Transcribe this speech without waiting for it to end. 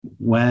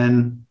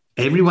when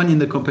everyone in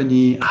the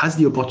company has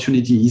the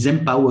opportunity, is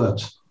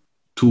empowered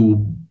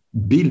to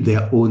build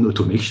their own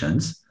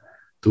automations,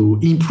 to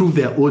improve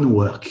their own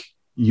work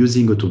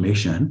using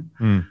automation,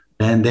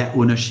 then their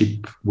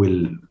ownership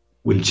will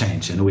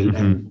change and will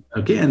and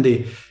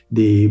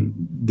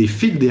they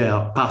feel they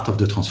are part of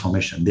the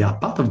transformation. They are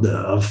part of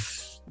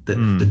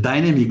the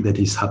dynamic that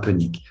is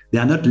happening. They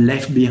are not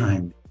left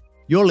behind.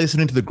 You're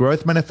listening to the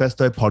Growth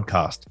Manifesto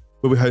podcast,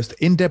 where we host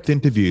in-depth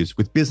interviews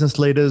with business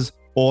leaders,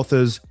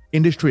 authors,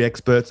 industry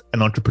experts,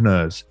 and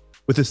entrepreneurs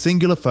with a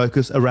singular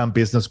focus around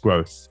business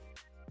growth.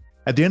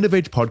 At the end of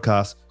each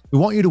podcast, we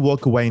want you to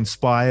walk away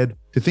inspired,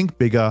 to think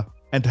bigger,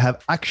 and to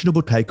have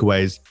actionable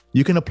takeaways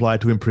you can apply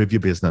to improve your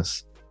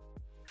business.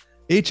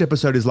 Each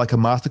episode is like a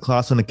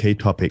masterclass on a key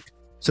topic,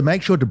 so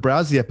make sure to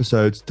browse the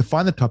episodes to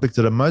find the topics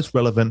that are most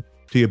relevant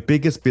to your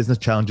biggest business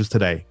challenges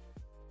today.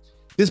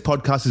 This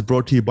podcast is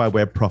brought to you by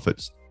Web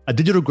Profits, a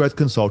digital growth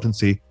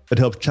consultancy that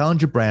helps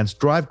challenger brands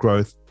drive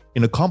growth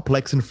in a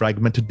complex and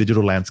fragmented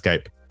digital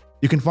landscape.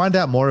 You can find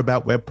out more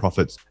about Web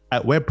Profits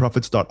at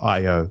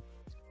webprofits.io.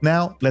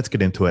 Now, let's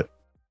get into it.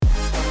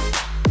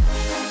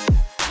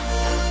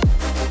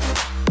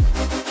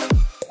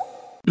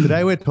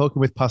 Today, we're talking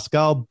with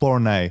Pascal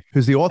Bornet,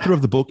 who's the author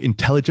of the book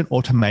Intelligent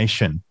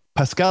Automation.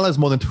 Pascal has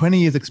more than 20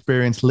 years'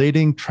 experience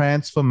leading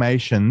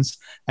transformations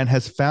and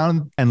has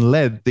found and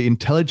led the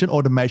intelligent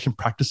automation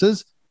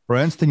practices for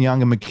Ernst &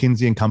 Young and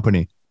McKinsey and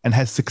Company, and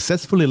has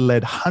successfully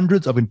led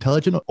hundreds of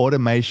intelligent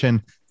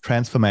automation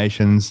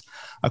transformations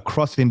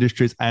across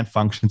industries and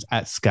functions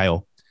at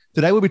scale.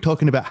 Today, we'll be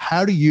talking about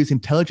how to use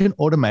intelligent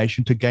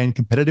automation to gain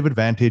competitive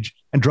advantage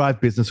and drive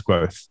business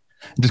growth.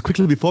 And just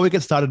quickly, before we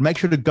get started, make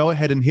sure to go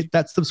ahead and hit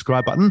that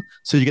subscribe button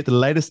so you get the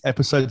latest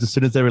episodes as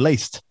soon as they're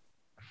released.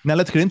 Now,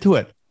 let's get into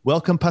it.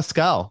 Welcome,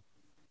 Pascal.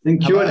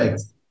 Thank you,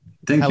 Alex.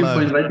 Thank you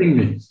for inviting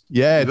me.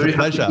 Yeah, it's a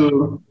pleasure.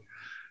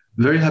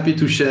 Very happy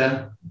to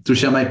share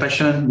my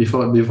passion.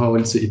 Before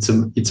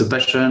it's a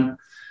passion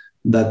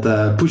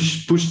that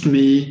pushed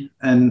me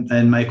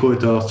and my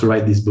co-author to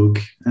write this book,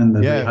 and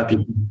very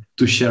happy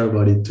to share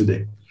about it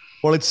today.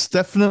 Well, it's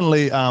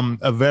definitely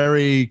a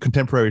very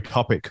contemporary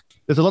topic.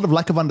 There's a lot of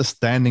lack of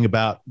understanding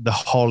about the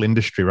whole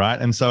industry, right?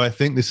 And so I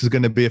think this is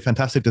going to be a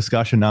fantastic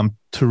discussion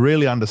to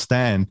really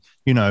understand,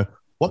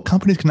 what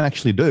companies can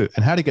actually do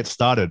and how to get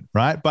started,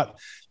 right? But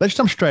let's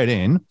jump straight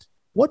in.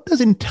 What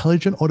does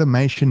intelligent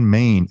automation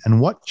mean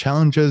and what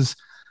challenges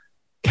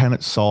can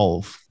it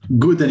solve?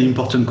 Good and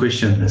important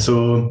question.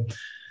 So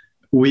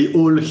we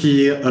all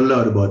hear a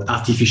lot about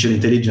artificial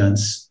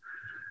intelligence.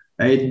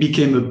 It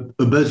became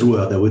a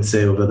buzzword, I would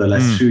say, over the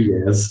last few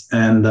years,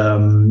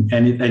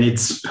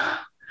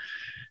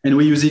 and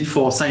we use it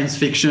for science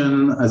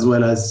fiction as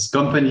well as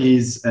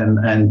companies,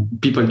 and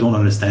people don't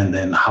understand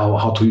then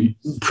how to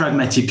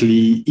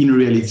pragmatically, in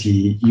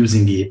reality,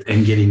 using it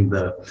and getting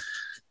the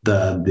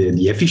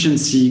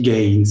efficiency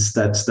gains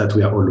that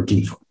we are all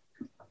looking for.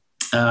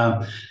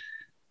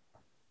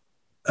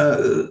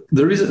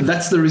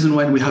 That's the reason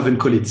why we haven't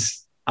called it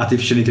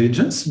artificial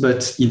intelligence,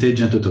 but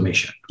intelligent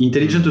automation.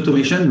 Intelligent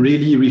automation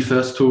really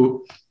refers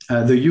to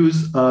the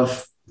use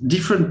of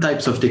different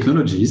types of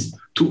technologies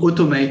to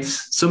automate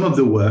some of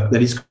the work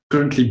that is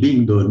currently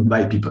being done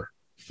by people.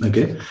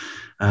 Okay,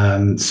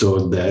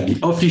 so the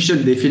official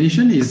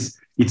definition is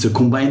it's a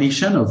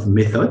combination of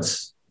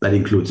methods that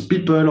includes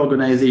people,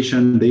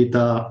 organization,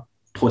 data,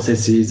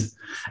 processes,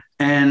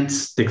 and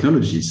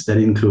technologies that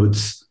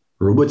includes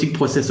robotic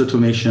process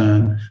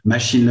automation,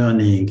 machine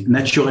learning,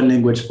 natural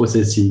language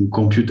processing,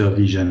 computer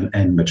vision,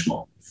 and much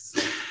more.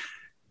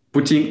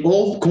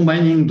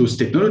 Combining those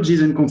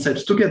technologies and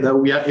concepts together,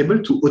 we are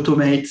able to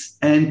automate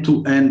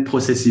end-to-end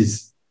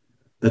processes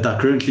that are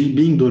currently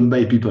being done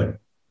by people.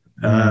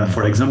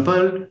 For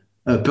example,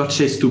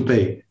 purchase to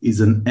pay is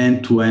an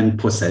end-to-end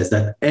process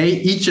that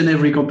each and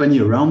every company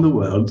around the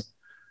world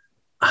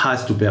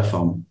has to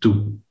perform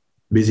to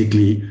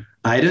basically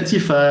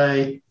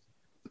identify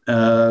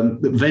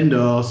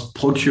vendors,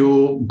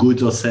 procure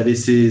goods or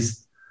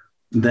services,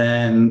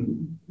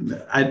 then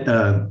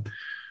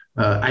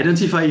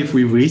identify if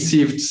we've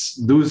received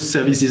those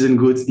services and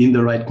goods in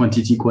the right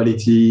quantity,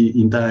 quality,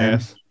 in time,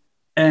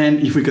 and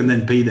if we can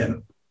then pay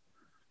them,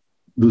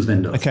 those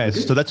vendors. Okay,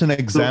 so that's an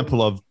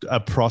example of a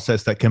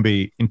process that can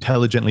be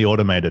intelligently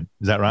automated.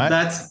 Is that right?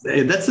 That's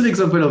an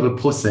example of a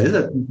process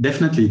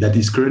that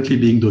is currently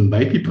being done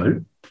by people,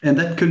 and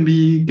that can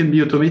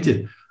be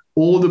automated.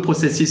 All the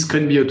processes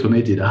can be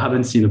automated. I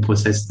haven't seen a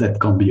process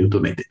that can't be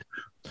automated.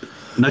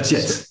 Not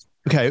yet.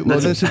 Okay, well,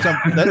 let's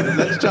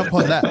jump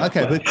on that.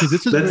 Okay, because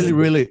this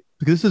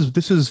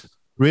is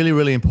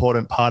really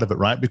important part of it,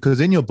 right? Because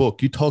in your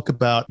book, you talk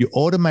about you're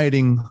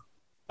automating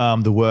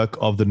the work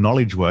of the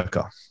knowledge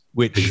worker,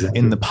 which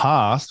in the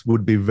past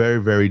would be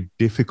very, very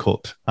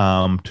difficult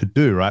to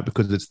do, right?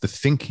 Because it's the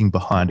thinking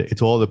behind it.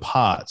 It's all the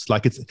parts.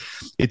 Like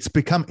it's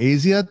become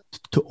easier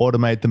to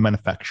automate the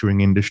manufacturing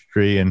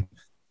industry, and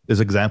there's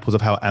examples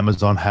of how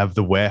Amazon have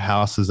the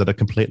warehouses that are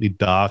completely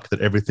dark, that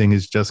everything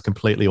is just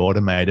completely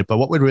automated. But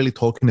what we're really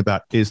talking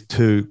about is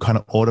to kind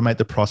of automate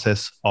the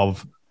process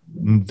of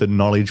the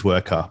knowledge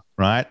worker,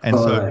 right? And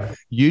so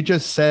you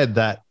just said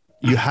that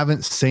you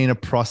haven't seen a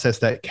process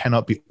that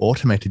cannot be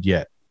automated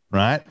yet,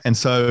 right? And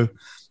so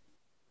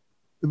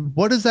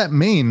what does that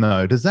mean,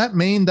 though? Does that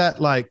mean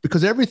that, like,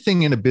 because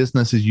everything in a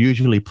business is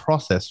usually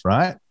process,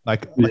 right?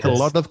 Like a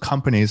lot of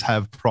companies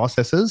have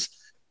processes.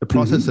 The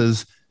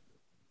processes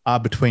are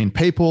between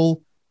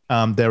people.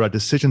 There are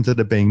decisions that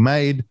are being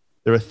made.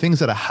 There are things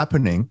that are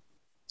happening.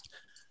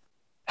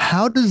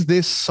 How does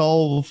this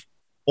solve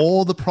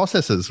all the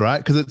processes, right?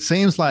 Because it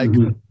seems like,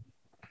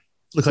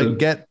 look, I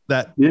get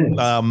that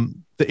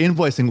the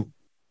invoicing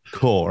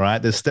core, right?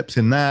 There's steps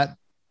in that.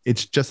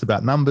 It's just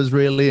about numbers,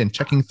 really, and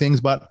checking things.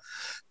 But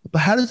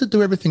how does it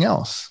do everything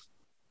else?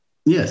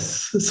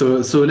 Yes. So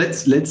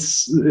let's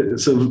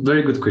so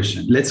very good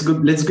question. Let's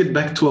get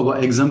back to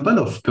our example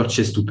of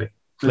purchase to pay.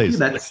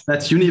 Please. Okay,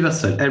 that's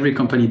universal. Every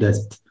company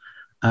does it.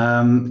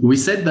 We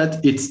said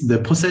that it's the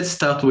process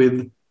start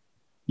with,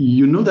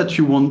 you know, that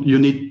you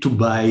need to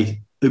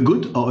buy a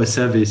good or a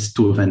service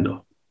to a vendor.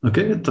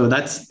 Okay. So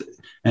that's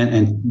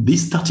and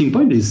this starting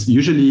point is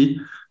usually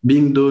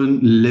being done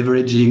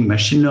leveraging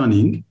machine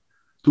learning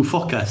to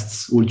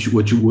forecast what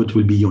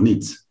will be your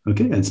needs.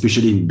 Okay, and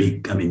especially in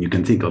big, I mean, you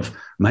can think of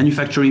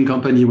manufacturing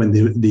company when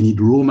they need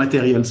raw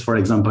materials, for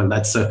example.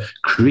 That's a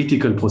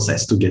critical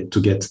process to get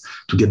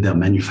their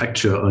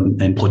manufacture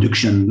and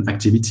production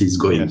activities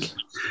going. Yes.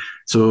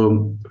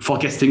 So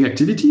forecasting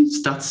activity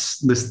starts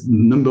this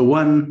number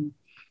one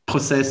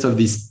process of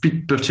this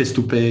purchase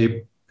to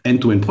pay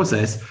end-to-end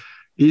process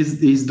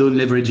is done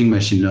leveraging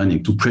machine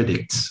learning to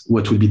predict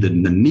what will be the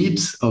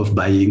needs of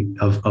buying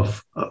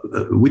of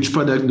which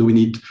product do we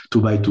need to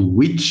buy to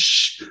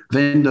which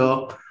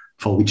vendor,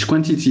 for which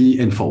quantity,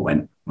 and for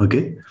when.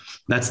 Okay,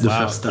 that's the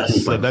first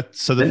starting point.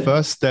 So the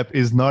first step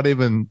is not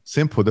even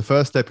simple. The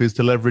first step is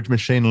to leverage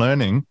machine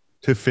learning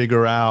to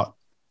figure out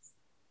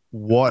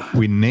what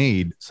we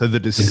need. So the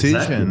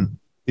decision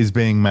is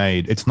being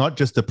made. It's not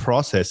just the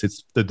process,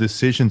 it's the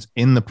decisions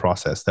in the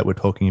process that we're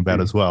talking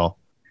about as well.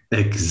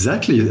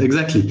 Exactly.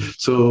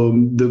 So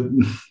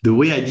the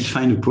way I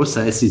define a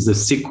process is a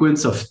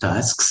sequence of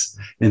tasks,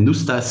 and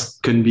those tasks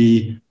can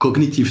be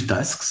cognitive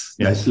tasks,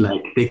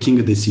 like taking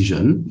a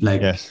decision,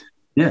 like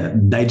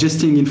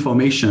digesting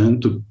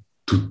information to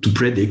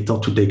predict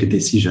or to take a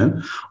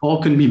decision, or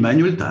can be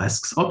manual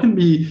tasks, or can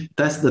be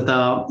tasks that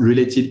are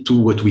related to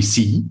what we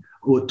see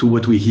or to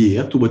what we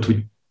hear, to what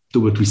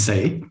we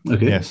say.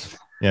 Okay. Yes.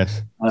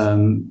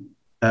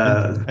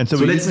 And so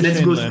let's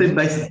go step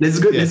by step. Let's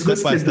go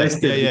step by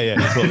step. Yeah.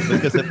 Cool.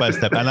 Let's go step by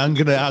step. And I'm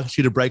going to ask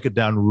you to break it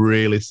down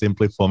really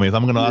simply for me.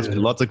 I'm going to ask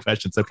you lots of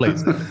questions. So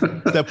please,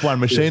 step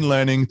one, machine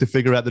learning to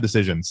figure out the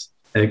decisions.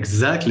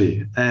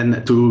 Exactly.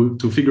 And to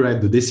figure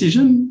out the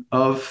decision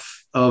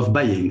of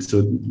buying.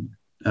 So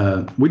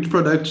which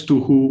product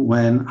to who,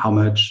 when, how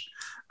much.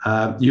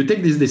 You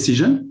take this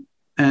decision,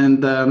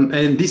 and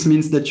this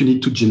means that you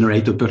need to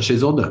generate a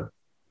purchase order.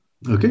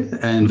 Okay.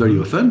 And very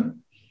often,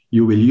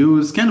 you will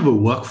use kind of a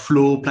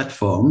workflow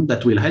platform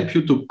that will help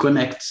you to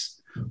connect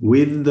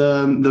with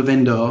the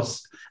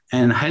vendors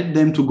and help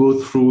them to go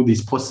through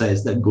this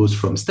process that goes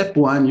from step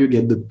one, you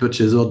get the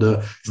purchase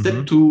order.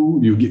 Step two,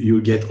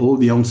 you get all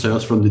the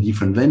answers from the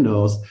different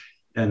vendors.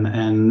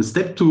 And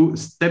step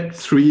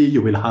three,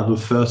 you will have a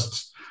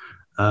first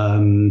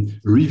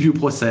review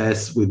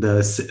process with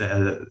the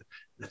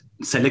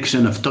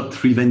selection of top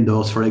 3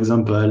 vendors, for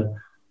example,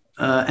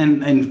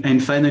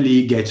 and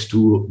finally get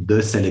to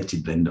the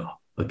selected vendor.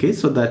 Okay,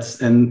 so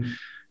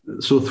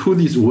through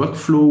this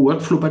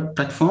workflow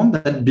platform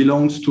that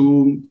belongs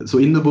to, so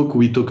in the book,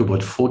 we talk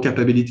about 4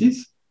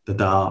 capabilities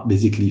that are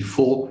basically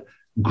 4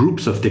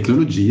 groups of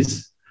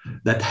technologies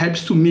that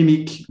helps to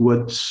mimic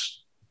what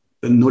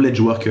knowledge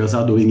workers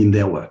are doing in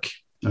their work.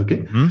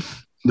 Okay.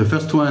 The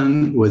first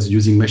one was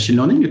using machine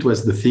learning. It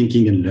was the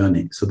thinking and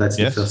learning. So that's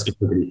the first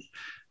capability.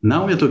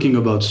 Now we're talking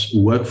about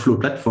workflow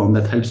platform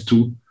that helps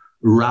to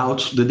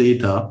route the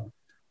data,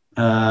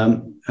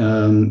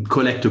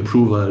 collect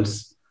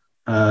approvals,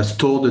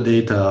 store the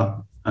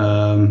data,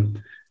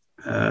 and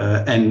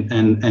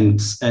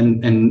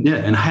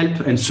help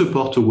and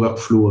support a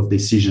workflow of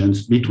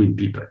decisions between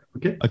people.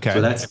 Okay. So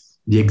that's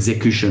the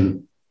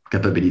execution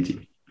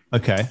capability.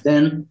 Okay.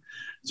 Then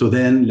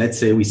let's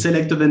say we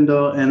select a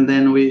vendor, and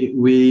then we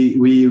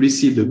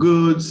receive the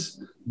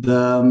goods,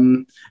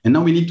 and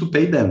now we need to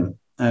pay them.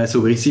 So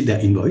we receive their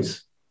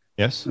invoice.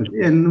 Yes.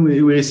 Okay, and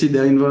we receive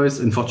their invoice.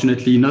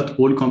 Unfortunately, not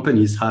all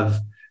companies have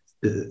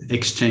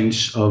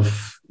exchange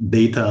of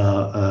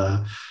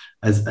data,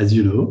 as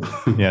you know.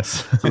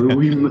 Yes. So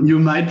you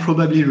might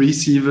probably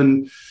receive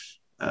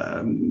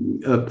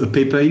a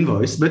paper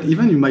invoice, but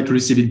even you might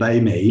receive it by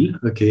email,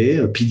 okay,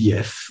 a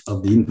PDF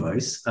of the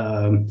invoice.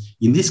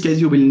 In this case,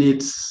 you will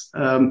need,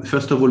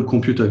 first of all,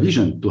 computer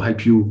vision to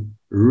help you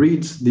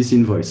read this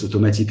invoice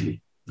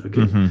automatically,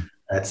 okay?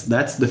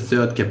 That's the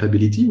third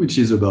capability, which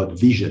is about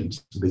vision,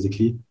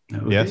 basically.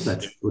 Okay?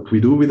 That's what we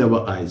do with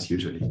our eyes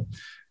usually.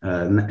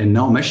 And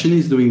now machine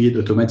is doing it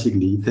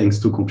automatically thanks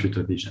to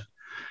computer vision.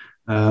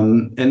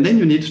 And then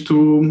you need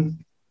to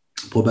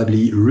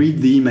probably read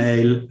the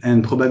email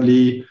and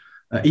probably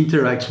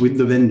interact with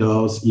the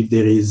vendors if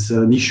there is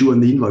an issue on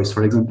the invoice,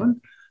 for example.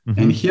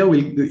 And here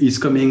is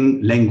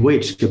coming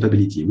language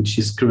capability, which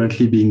is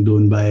currently being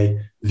done by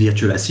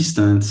virtual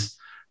assistants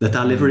that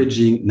are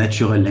leveraging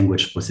natural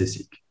language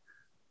processing.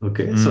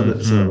 Okay,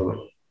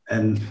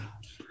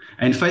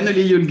 and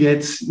finally, you'll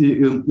get,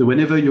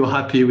 whenever you're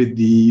happy with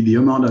the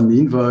amount on the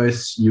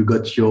invoice, you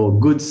got your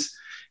goods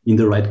in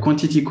the right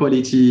quantity,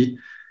 quality,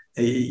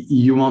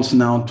 you want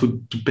now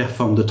to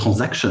perform the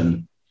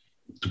transaction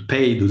to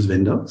pay those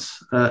vendors.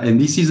 And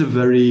this is a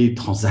very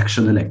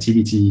transactional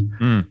activity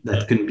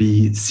that can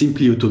be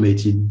simply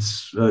automated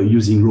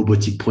using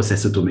robotic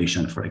process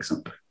automation, for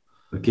example.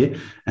 Okay.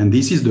 And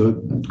this is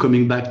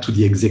coming back to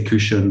the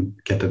execution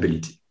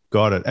capability.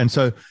 Got it. And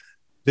so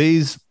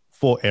these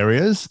 4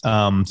 areas,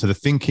 so the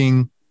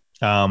thinking,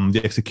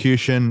 the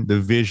execution, the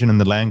vision, and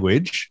the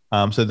language.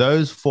 So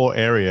those 4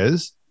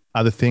 areas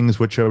are the things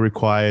which are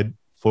required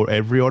for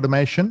every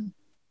automation,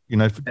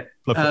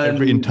 for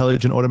every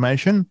intelligent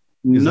automation.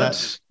 No,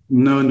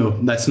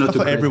 that's not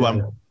for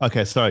everyone.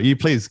 Okay, sorry. You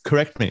please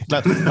correct me.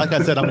 Like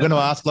I said, I'm going to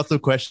ask lots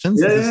of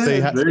questions to see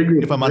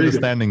if I'm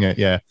understanding it.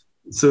 Yeah.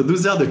 So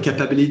those are the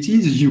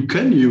capabilities you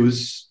can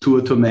use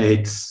to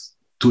automate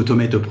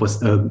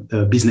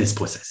a business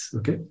process.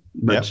 Okay,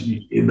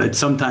 but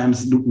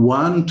sometimes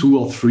 1, 2,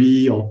 or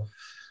 3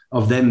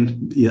 of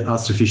them are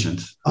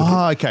sufficient.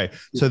 Okay.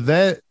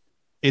 So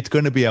it's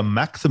going to be a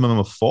maximum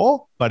of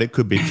 4, but it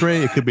could be 3,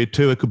 it could be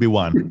 2, it could be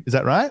 1. Is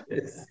that right?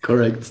 Yes,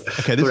 correct.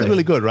 Okay, this is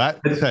really good, right?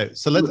 Okay,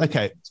 so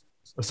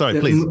sorry,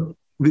 please.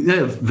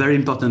 Yeah, very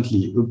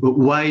importantly,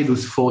 why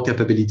those 4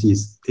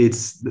 capabilities?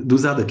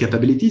 Those are the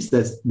capabilities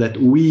that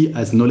we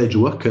as knowledge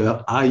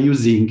worker are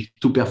using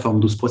to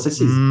perform those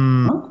processes.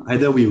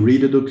 Either we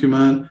read a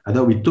document,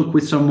 either we talk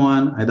with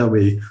someone, either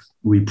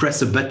we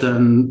press a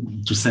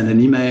button to send an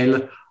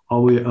email,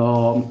 or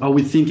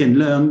we think and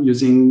learn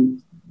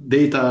using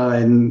data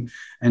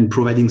and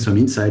providing some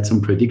insights,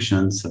 some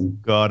predictions.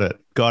 Got it.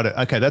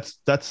 Okay,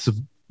 that's a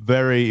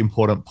very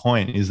important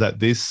point, is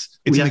that it's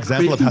an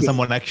example of how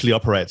someone actually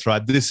operates,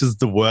 right? This is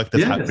the work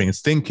that's happening. It's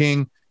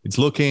thinking, it's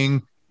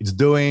looking, it's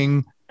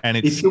doing, and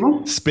it's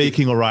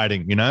speaking or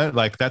writing,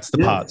 like that's the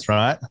parts,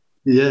 right?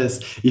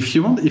 Yes. If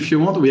you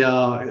want, we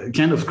are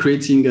kind of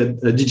creating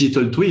a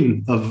digital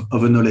twin of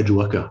a knowledge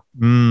worker.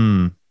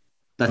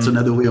 That's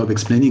another way of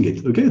explaining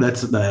it. Okay.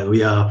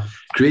 We are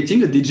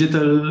creating a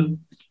digital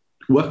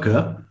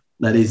worker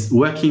that is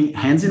working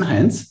hands in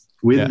hands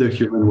with the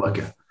human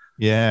worker.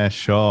 Yeah,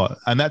 sure.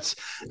 And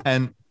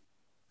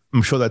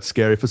I'm sure that's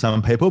scary for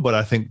some people, but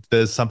I think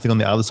there's something on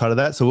the other side of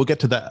that. So we'll get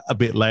to that a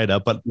bit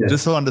later, but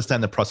just to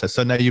understand the process.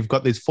 So now you've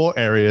got these 4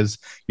 areas.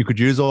 You could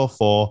use all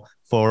 4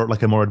 for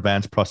like a more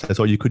advanced process,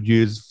 or you could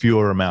use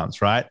fewer amounts,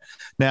 right?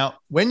 Now,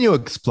 when you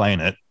explain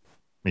it,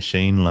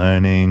 machine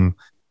learning,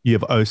 you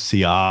have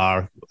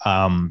OCR,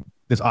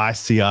 there's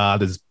ICR,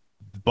 there's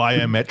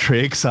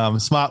biometrics,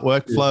 smart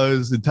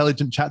workflows,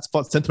 intelligent chat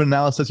spots, sentiment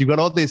analysis. You've got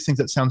all these things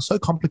that sound so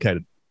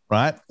complicated,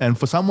 right? And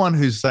for someone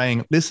who's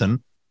saying,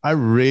 listen, I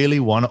really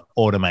want to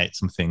automate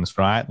some things,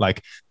 right?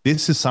 Like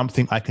this is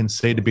something I can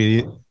see to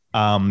be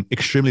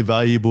extremely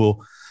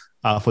valuable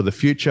for the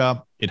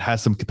future. It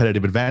has some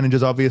competitive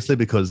advantages, obviously,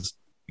 because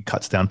it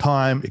cuts down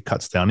time, it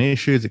cuts down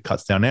issues, it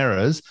cuts down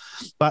errors.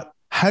 But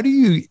how do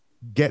you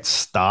get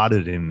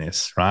started in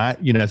this, right?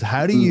 So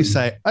how do you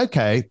say,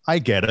 okay, I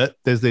get it.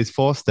 There's these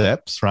 4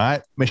 steps,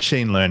 right?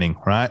 Machine learning,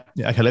 right?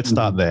 Okay, let's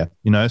start there.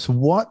 So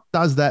what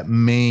does that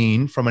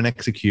mean from an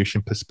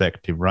execution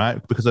perspective,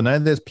 right? Because I know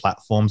there's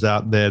platforms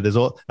out there. There's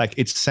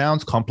it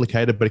sounds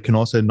complicated, but it can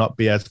also not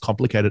be as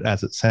complicated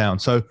as it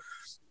sounds. So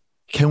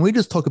can we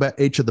just talk about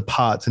each of the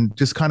parts and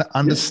just kind of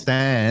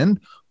understand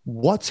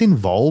what's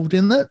involved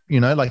in it?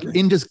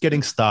 In just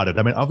getting started.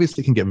 I mean,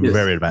 obviously it can get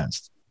very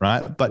advanced,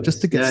 right? But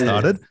just to get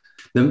started.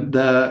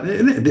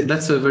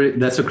 That's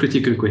a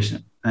critical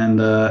question, and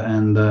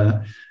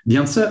the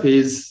answer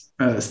is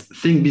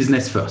think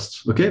business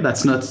first. Okay,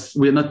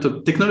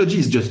 technology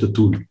is just a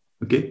tool.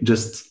 Okay,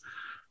 just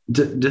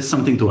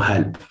something to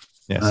help.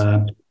 Yes.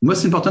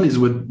 Most important is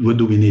what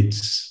do we need.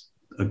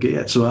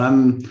 Okay, so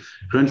I'm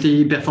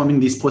currently performing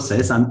this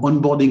process. I'm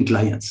onboarding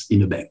clients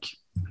in a bank.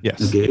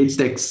 Yes. Okay, it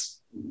takes.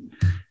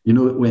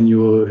 When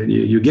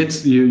you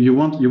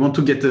want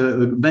to get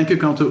a bank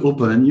account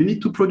open, you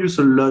need to produce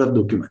a lot of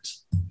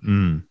documents.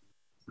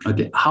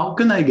 Okay, how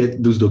can I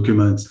get those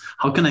documents?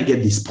 How can I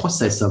get this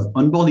process of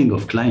onboarding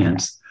of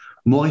clients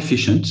more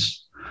efficient,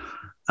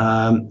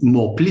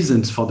 more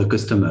pleasant for the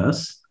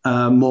customers,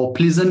 more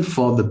pleasant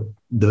for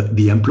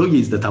the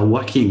employees that are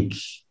working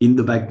in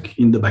the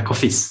back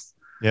office?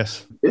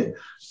 Yes. Okay.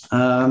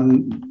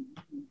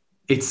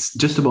 It's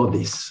just about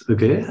this,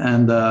 okay?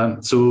 And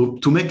so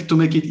to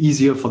make it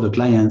easier for the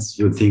clients,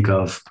 you think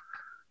of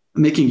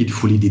making it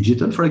fully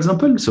digital, for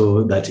example,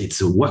 so that it's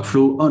a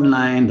workflow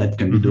online that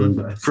can be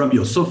done from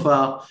your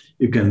sofa.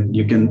 You can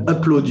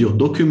upload your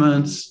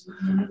documents.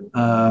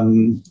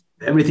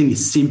 Everything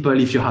is simple.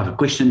 If you have a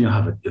question, you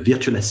have a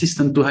virtual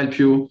assistant to help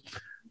you.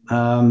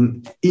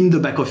 In the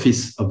back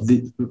office of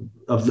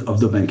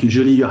the bank,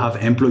 usually you have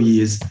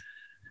employees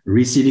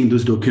receiving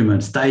those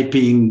documents,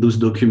 typing those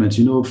documents,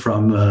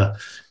 from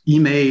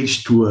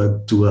image to a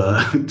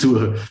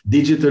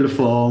digital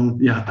form.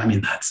 Yeah, I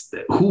mean,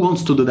 who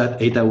wants to do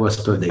that 8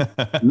 hours per day?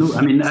 No,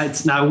 I mean, I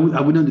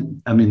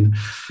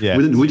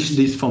wouldn't wish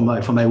this for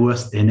my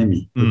worst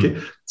enemy. Okay,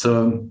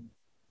 so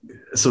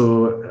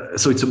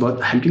it's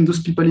about helping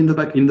those people in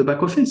the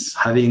back office,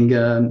 having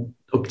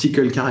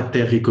optical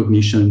character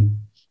recognition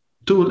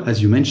tool,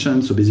 as you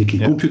mentioned. So basically,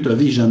 computer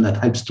vision that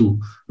helps to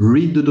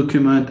read the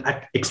document,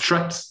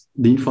 extract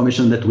the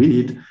information that we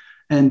need,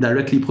 and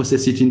directly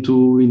process it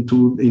into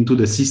the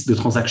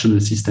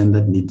transactional system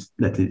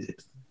that is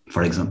it,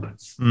 for example.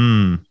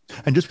 And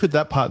just put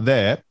that part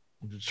there,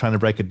 just trying to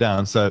break it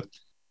down. So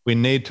we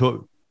need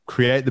to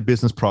create the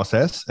business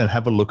process and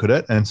have a look at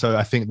it. And so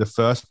I think the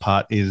first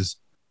part is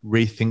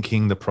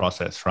rethinking the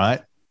process,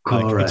 right?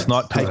 Correct. Like it's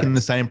not taking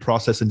the same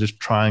process and just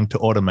trying to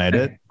automate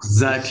it.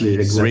 Exactly.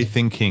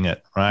 Rethinking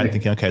it, right?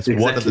 Thinking, okay, so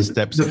what are the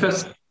steps? The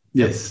first,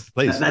 yes,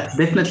 please. That's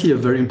definitely a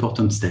very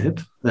important step.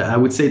 I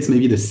would say it's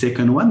maybe the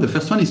second one. The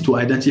first one is to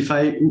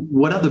identify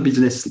what are the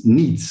business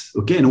needs,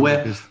 okay, and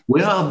where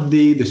are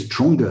they the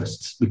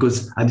strongest?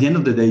 Because at the end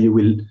of the day,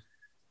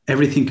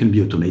 everything can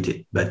be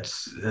automated, but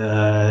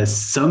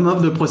some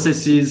of the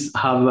processes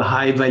have a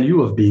high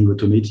value of being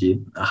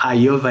automated, a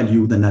higher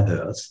value than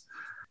others.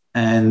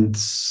 And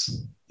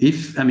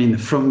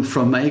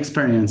from my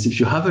experience, if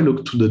you have a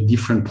look to the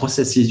different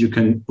processes you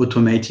can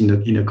automate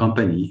in a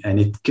company, and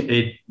it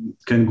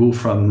can go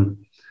from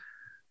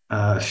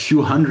a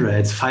few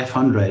hundreds,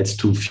 500s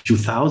to a few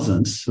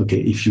thousands.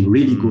 Okay, if you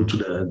really go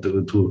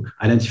to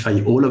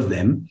identify all of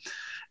them,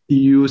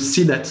 you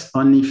see that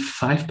only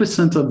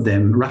 5% of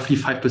them, roughly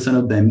 5%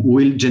 of them,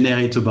 will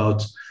generate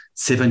about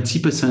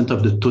 70%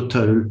 of the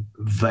total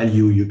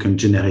value you can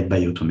generate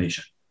by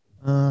automation.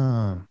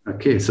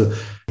 Okay, so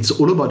it's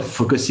all about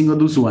focusing on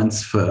those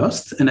ones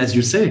first. And as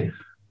you say,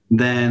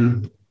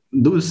 then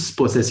those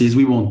processes,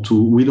 we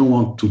don't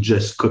want to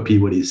just copy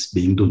what is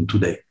being done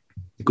today,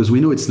 because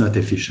we know it's not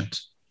efficient.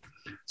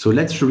 So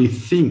let's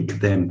rethink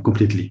them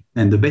completely.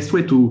 And the best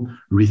way to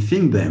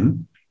rethink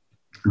them,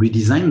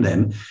 redesign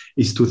them,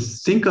 is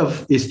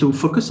to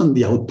focus on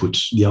the output,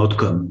 the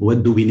outcome.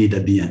 What do we need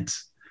at the end?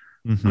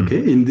 Okay,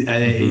 in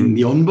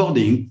the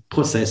onboarding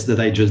process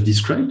that I just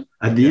described,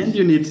 at the end,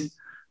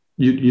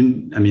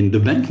 the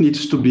bank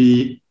needs to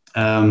be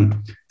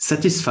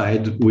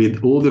satisfied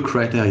with all the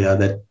criteria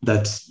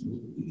that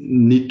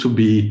need to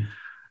be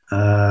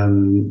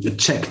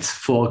checked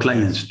for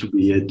clients to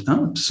be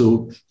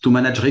so to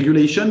manage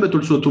regulation, but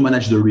also to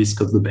manage the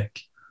risk of the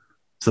bank.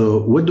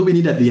 So what do we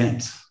need at the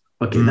end?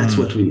 Okay, that's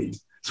what we need.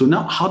 So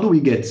now, how do we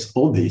get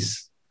all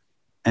this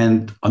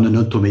and on an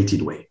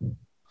automated way?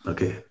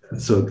 Okay,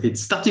 so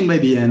it's starting by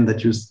the end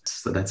that's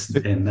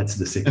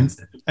the second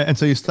step. And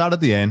so you start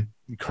at the end,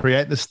 you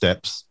create the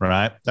steps,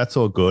 right? That's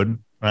all good,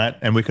 right?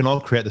 And we can all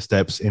create the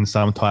steps in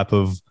some type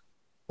of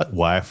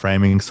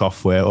wireframing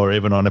software, or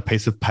even on a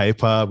piece of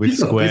paper with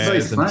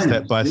squares and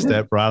step by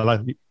step, right?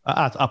 Like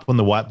up on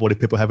the whiteboard, if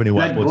people have any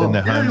whiteboards in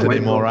their homes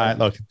anymore, right?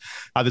 Like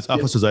this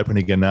office is open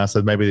again now,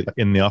 so maybe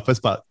in the office,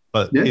 but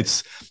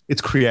it's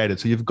created.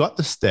 So you've got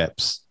the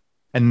steps,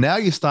 and now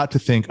you start to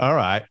think, all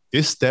right,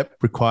 this step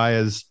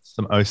requires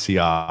some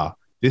OCR.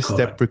 This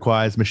step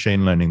requires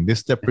machine learning. This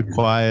step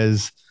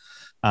requires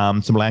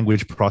some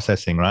language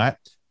processing, right?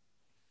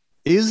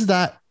 Is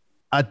that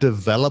a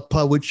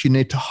developer which you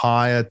need to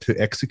hire to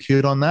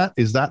execute on that?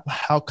 Is that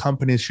how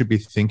companies should be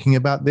thinking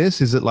about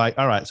this? Is it like,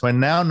 all right, so I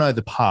now know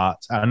the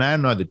parts, I now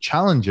know the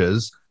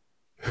challenges.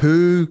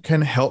 Who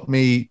can help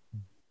me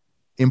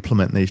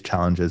implement these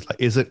challenges?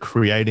 Like, is it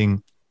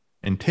creating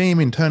a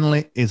team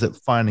internally? Is it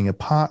finding a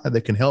partner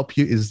that can help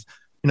you? So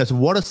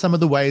what are some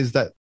of the ways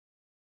that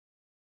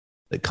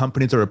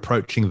companies are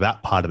approaching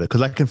that part of it?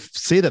 Because I can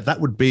see that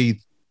would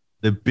be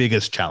the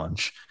biggest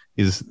challenge,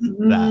 is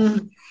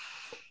that.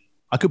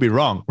 I could be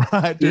wrong,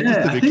 right?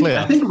 Just to be clear.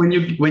 I think when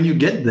you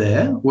get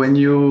there,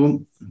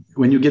 meaning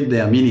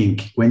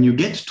when you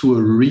get to a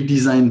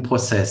redesign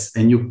process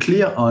and you're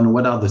clear on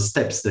what are the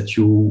steps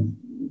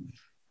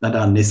that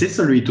are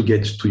necessary to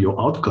get to your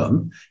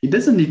outcome, it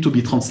doesn't need to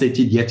be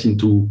translated yet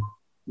into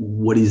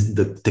what is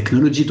the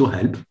technology to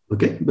help.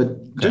 Okay,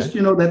 but just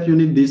that you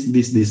need this,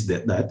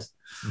 that.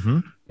 Mm-hmm.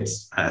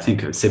 I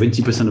think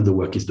 70% of the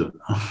work is done.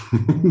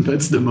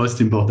 That's the most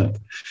important.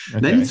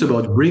 Okay. Then it's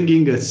about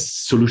bringing a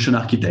solution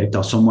architect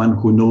or someone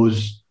who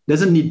knows,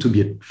 doesn't need to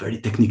be a very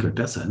technical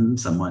person,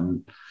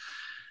 someone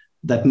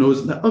that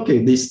knows that,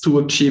 okay, to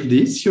achieve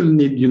this, you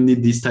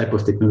need this type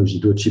of technology.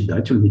 To achieve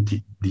that, you'll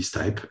need this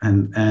type.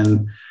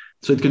 And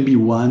so it can be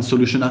one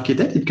solution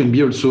architect. It can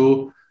be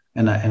also,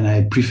 and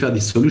I prefer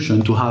this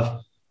solution, to have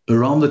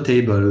around the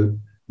table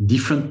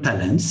different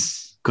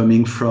talents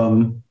coming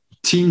from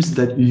teams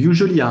that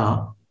usually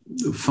are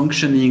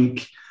functioning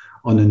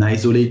on an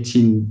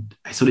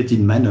isolated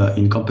manner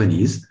in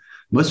companies.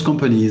 Most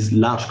companies,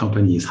 large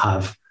companies,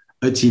 have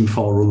a team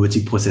for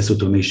robotic process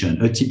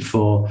automation, a team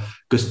for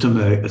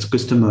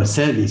customer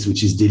service,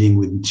 which is dealing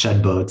with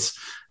chatbots,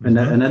 and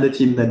another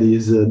team that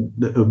is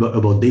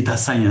about data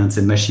science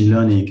and machine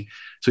learning,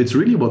 So it's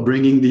really about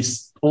bringing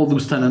all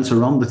those talents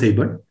around the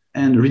table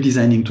and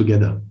redesigning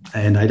together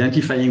and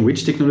identifying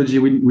which technology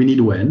we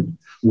need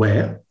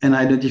where, and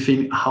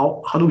identifying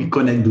how do we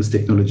connect those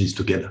technologies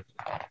together.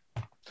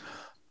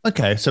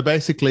 Okay, so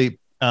basically,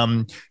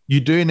 you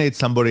do need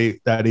somebody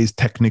that is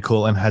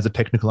technical and has a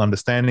technical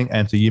understanding.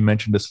 And so you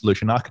mentioned a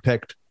solution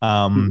architect.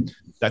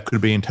 That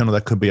could be internal,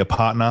 that could be a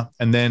partner.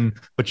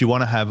 But you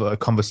want to have a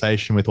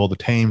conversation with all the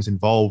teams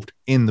involved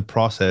in the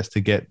process to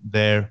get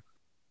their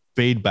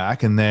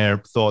feedback and their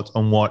thoughts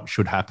on what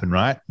should happen,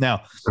 right?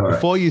 Now,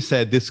 before you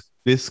said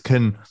we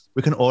can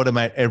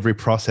automate every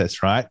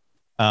process, right?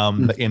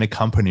 In a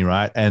company,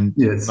 right? And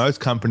most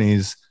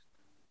companies,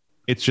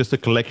 it's just a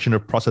collection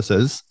of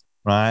processes,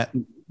 right?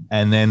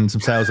 And then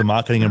some sales and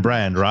marketing and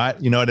brand, right?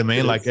 You know what I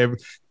mean? Yes.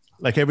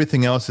 Like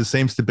everything else, it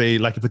seems to be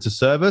like if it's a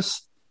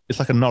service, it's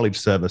like a knowledge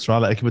service, right?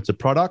 Like if it's a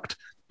product,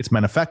 it's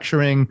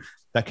manufacturing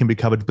that can be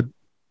covered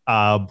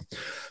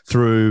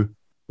through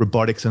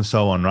robotics and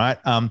so on, right?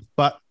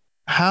 But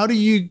how do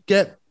you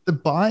get the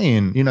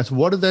buy-in? So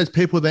what are those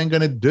people then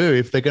going to do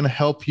if they're going to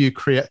help you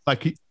create?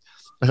 Like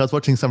I was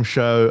watching some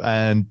show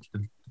and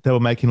they were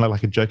making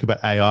like a joke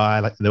about AI.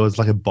 Like there was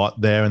like a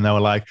bot there, and they were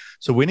like,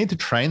 "So we need to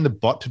train the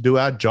bot to do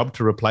our job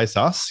to replace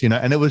us,"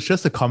 And it was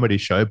just a comedy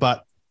show,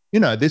 but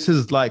this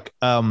is like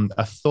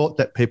a thought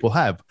that people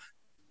have.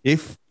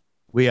 If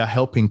we are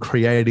helping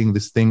creating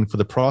this thing for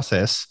the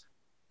process,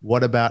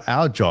 what about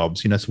our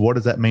jobs? So what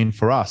does that mean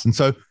for us? And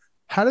so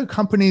how do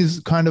companies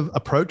kind of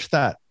approach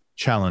that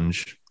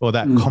challenge or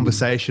that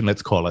conversation,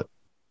 let's call it?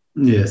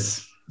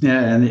 Yes.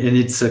 Yeah. And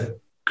it's a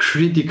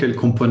critical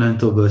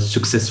component of a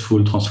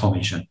successful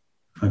transformation.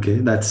 Okay.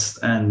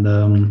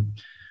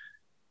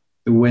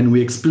 When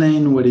we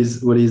explain when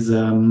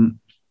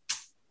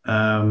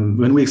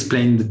we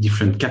explain the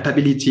different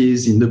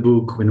capabilities in the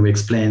book, when we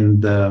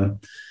explain the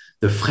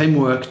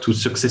framework to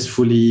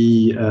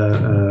successfully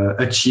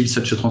achieve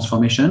such a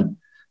transformation,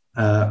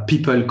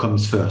 people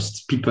comes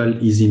first. People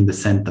is in the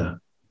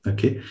center.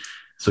 Okay.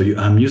 So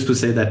I'm used to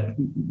say that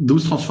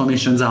those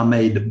transformations are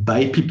made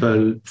by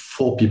people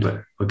for people.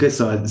 Okay.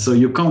 So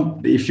you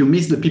can't, if you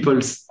miss the people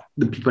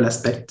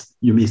aspect,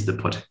 you miss the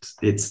project.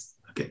 It's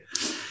okay.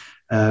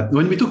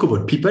 When we talk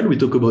about people, we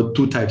talk about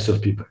two types of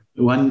people.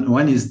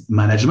 One is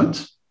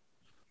management.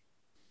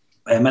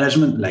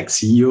 Management like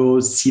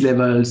CEOs,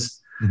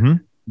 C-levels. Mm-hmm.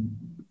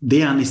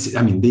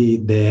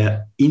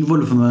 Their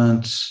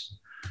involvement,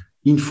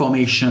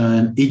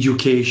 information,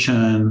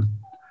 education,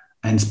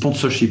 and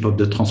sponsorship of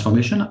the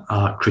transformation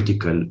are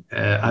critical.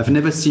 I've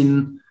never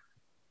seen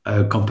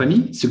a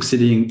company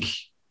succeeding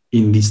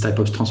in this type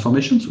of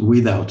transformations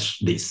without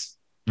this.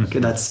 Okay,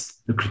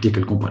 that's the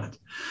critical component.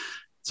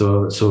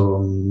 So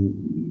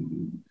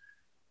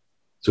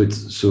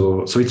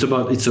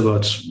it's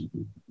about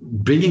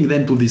bringing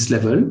them to this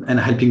level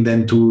and helping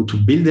them to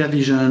build their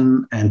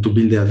vision. And to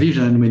build their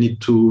vision, we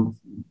need to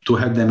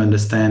help them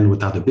understand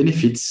what are the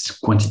benefits,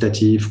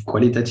 quantitative,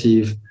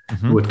 qualitative,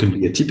 what can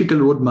be a typical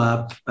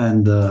roadmap,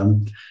 and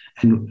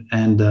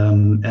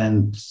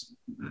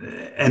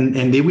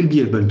they will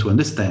be able to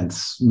understand,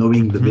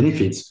 knowing the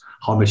benefits,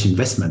 how much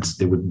investments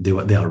they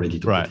are ready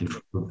to put in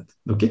front of it.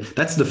 Okay,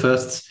 that's the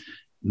first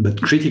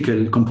but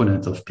critical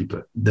component of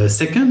people. The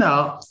second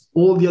are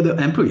all the other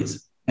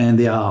employees, and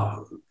they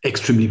are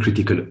extremely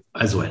critical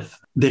as well.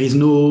 There is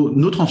no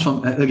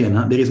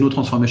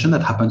transformation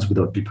that happens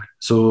without people.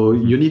 So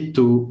you need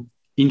to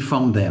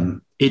inform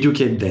them,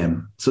 educate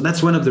them. So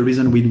that's one of the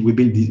reasons we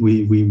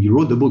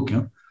wrote the book.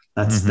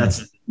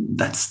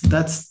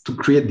 That's to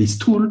create this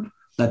tool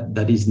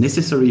that is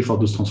necessary for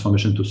those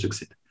transformations to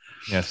succeed.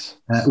 Yes.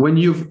 When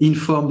you've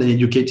informed and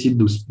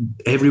educated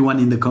everyone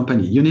in the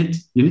company, you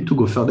need to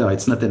go further.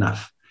 It's not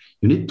enough.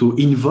 You need to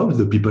involve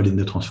the people in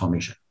the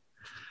transformation.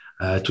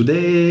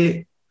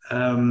 Today,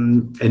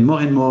 and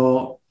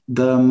more,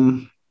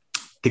 the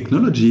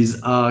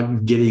technologies are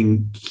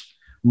getting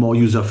more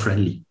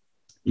user-friendly.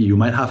 You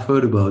might have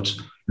heard about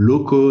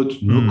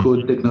low-code,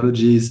 no-code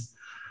technologies.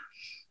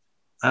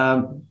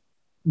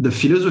 The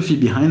philosophy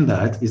behind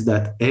that is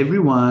that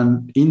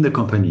everyone in the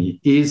company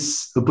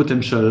is a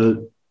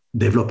potential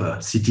developer,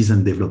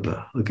 citizen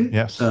developer. Okay.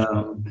 Yes.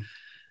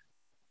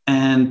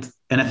 And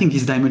I think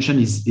this dimension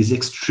is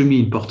extremely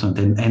important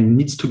and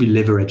needs to be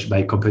leveraged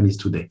by companies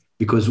today,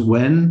 because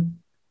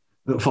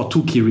for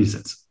two key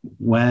reasons.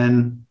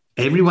 When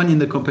everyone in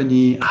the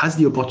company has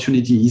the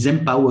opportunity, is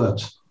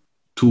empowered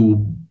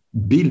to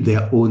build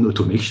their own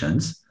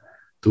automations,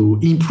 to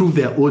improve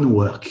their own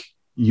work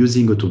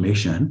using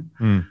automation,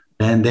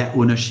 then their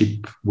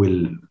ownership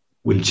will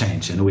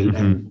change and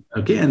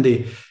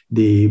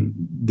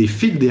they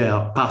feel they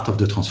are part of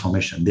the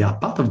transformation. They are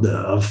part of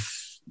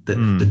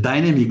the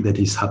dynamic that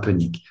is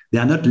happening. They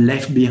are not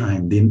left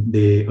behind.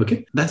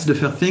 That's the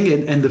first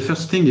thing. And the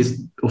first thing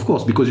is, of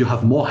course, because you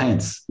have more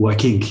hands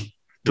working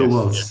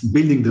towards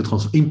building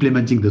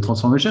implementing the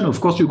transformation. Of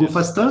course, you go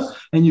faster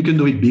and you can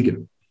do it bigger.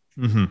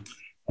 Mm-hmm.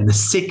 And the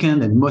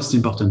second and most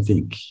important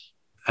thing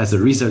as a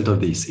result of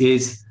this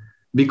is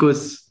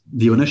because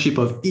the ownership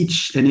of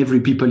each and every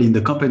people in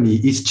the company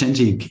is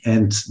changing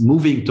and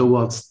moving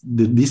towards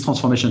this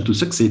transformation to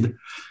succeed,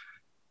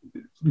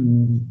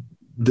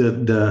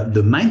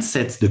 the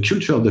mindset, the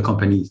culture of the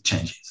company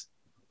changes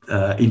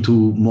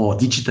into more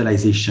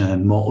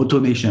digitalization, more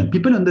automation.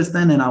 People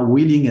understand and are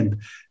willing, and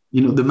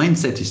the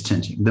mindset is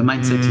changing. The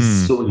mindset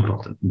is so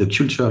important. The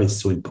culture is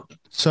so important.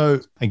 So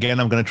again,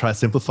 I'm going to try to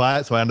simplify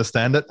it so I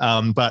understand it.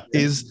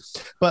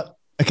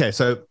 Okay,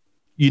 so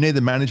you need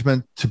the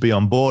management to be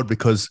on board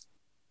because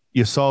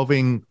you're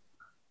solving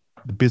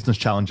the business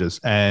challenges,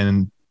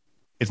 and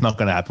it's not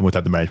going to happen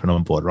without the management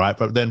on board, right?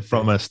 But then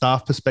from a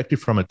staff perspective,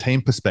 from a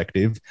team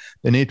perspective,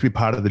 they need to be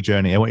part of the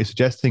journey. And what you're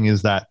suggesting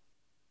is that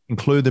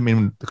include them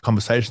in the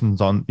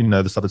conversations on,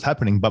 the stuff that's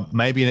happening, but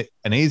maybe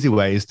an easy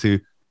way is to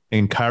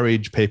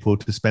encourage people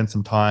to spend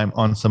some time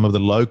on some of the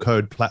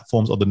low-code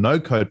platforms or the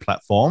no-code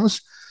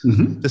platforms,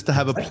 just to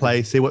have a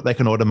play, see what they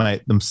can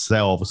automate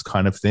themselves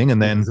kind of thing,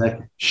 and then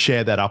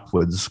share that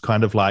upwards,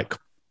 kind of like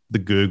the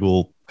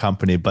Google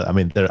company, but I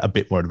mean, they're a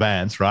bit more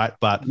advanced, right?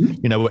 But,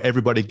 where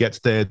everybody gets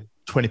their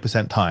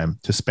 20% time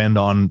to spend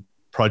on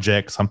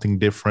projects, something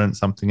different,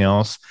 something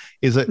else.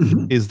 Is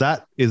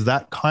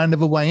that kind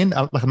of a way in?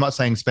 Like, I'm not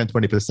saying spend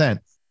 20%,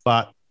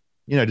 but,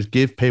 just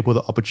give people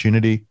the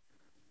opportunity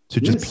to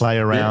just play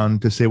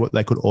around to see what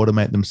they could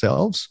automate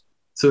themselves.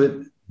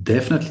 So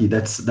definitely,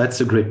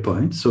 that's a great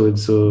point. So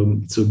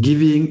empowering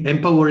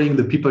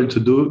the people to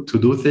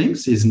do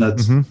things is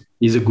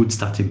a good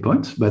starting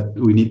point, but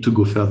we need to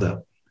go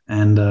further.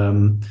 And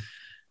the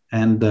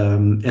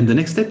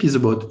next step is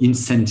about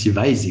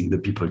incentivizing the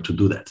people to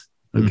do that.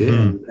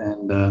 Okay,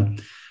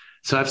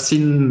 so I've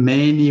seen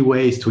many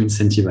ways to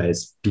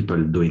incentivize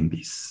people doing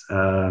this.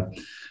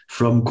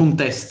 From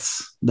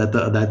contests that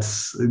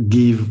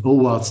give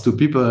awards to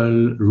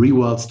people,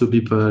 rewards to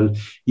people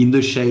in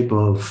the shape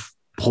of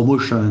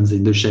promotions,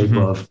 in the shape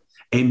of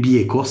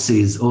MBA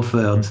courses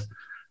offered,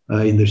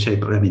 in the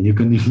shape of,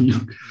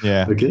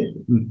 okay,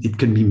 it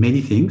can be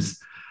many things.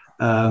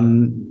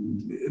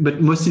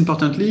 But most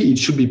importantly, it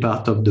should be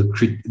part of the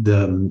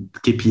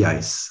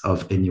KPIs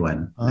of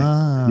anyone.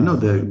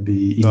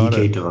 The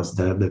indicators,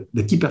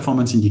 the key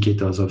performance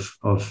indicators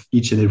of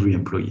each and every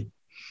employee.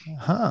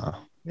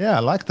 Yeah,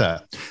 I like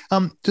that.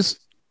 Just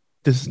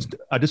as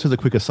a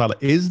quick aside,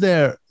 is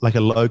there like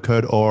a low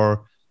code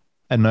or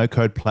a no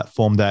code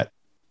platform that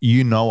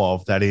you know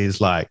of that is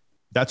like,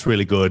 that's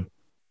really good,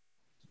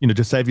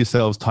 to save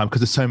yourselves time,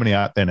 because there's so many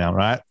out there now,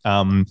 right?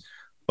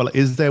 But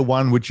is there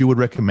one which you would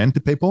recommend to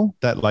people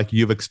that like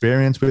you've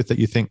experienced with that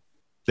you think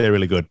they're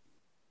really good?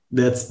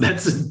 That's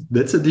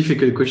a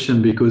difficult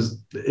question,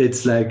 because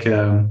it's like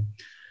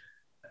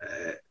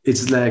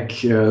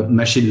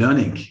machine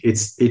learning.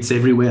 It's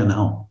everywhere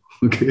now.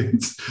 Okay,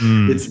 it's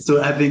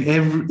so having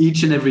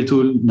each and every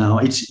tool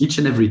now, each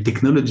and every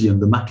technology on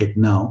the market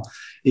now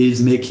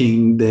is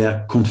making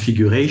their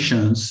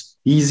configurations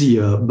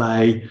easier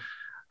by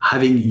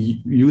having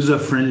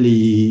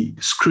user-friendly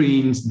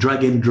screens,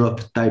 drag and drop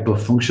type of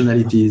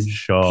functionalities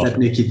that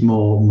make it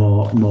more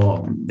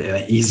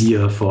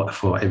easier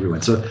for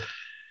everyone. So,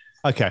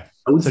 okay,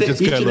 I would say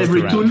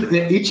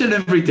each and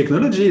every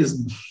technology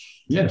is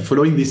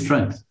following this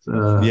trend.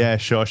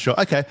 Sure.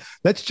 Okay,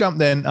 let's jump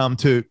then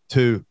to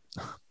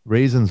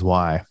reasons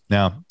why.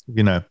 Now,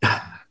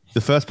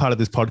 the first part of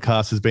this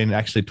podcast has been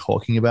actually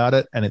talking about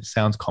it, and it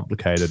sounds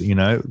complicated.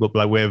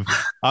 Like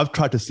I've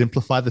tried to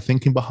simplify the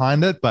thinking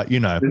behind it, but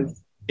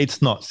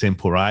it's not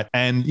simple, right?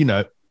 And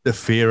the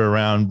fear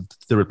around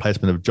the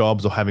replacement of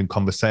jobs or having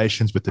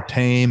conversations with the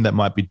team that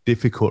might be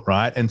difficult,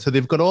 right? And so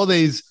they've got all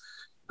these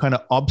kind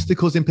of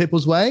obstacles in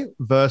people's way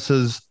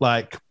versus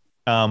like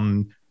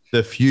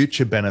the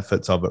future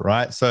benefits of it,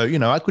 right? So,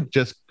 I could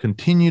just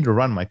continue to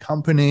run my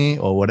company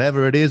or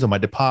whatever it is, or my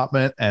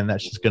department, and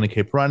that's just going to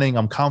keep running.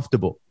 I'm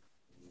comfortable.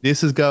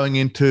 This is going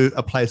into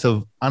a place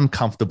of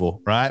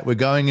uncomfortable, right? We're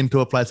going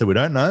into a place that we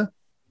don't know,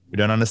 we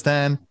don't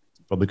understand.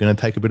 It's probably going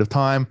to take a bit of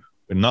time.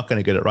 We're not going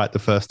to get it right the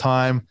first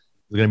time.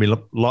 There's going to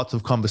be lots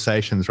of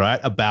conversations, right,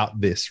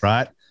 about this,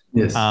 right?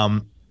 Yes.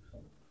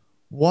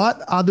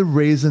 What are the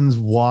reasons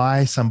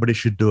why somebody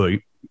should do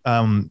it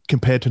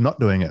compared to not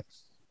doing it?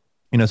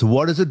 So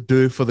what does it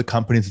do for the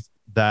companies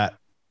that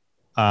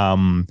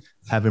have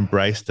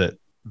embraced it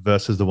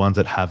versus the ones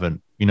that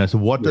haven't? So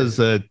what does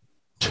a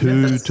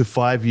 2 to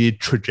 5 year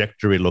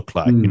trajectory look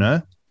like?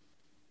 No,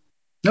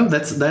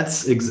 that's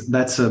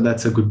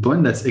a good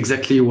point. That's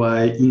exactly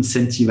why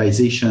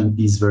incentivization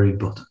is very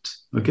important.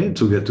 Okay,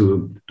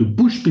 to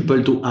push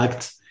people to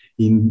act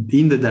in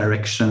the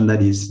direction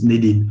that is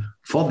needed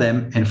for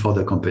them and for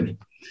the company.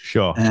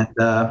 Sure.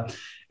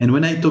 And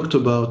when I talked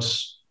about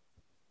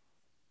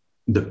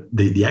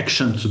the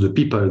actions to the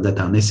people that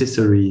are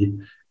necessary,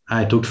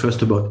 I talked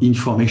first about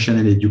information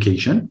and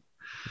education.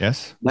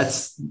 Yes.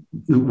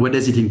 What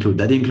does it include?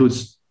 That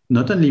includes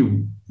not only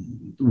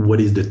what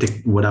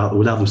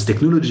are those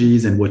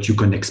technologies and what you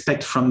can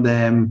expect from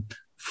them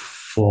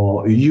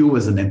for you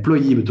as an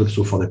employee, but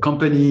also for the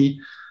company,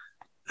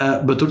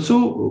 but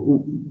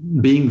also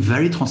being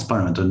very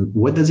transparent on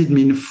what does it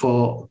mean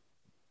for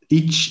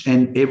each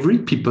and every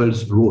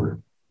people's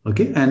role.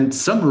 Okay, and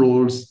some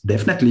roles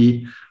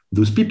definitely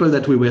those people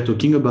that we were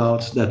talking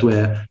about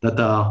that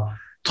are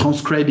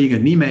transcribing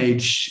an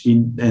image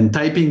and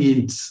typing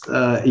it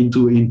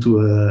into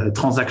a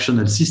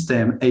transactional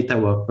system 8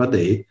 hours per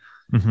day.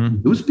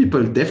 Mm-hmm. Those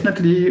people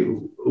definitely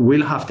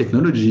will have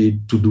technology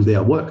to do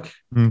their work.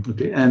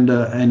 Okay, and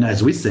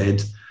as we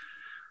said,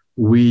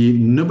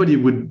 nobody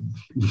would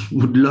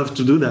love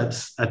to do that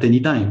at any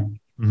time.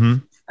 Mm-hmm.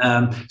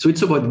 So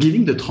it's about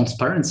giving the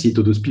transparency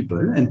to those people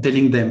and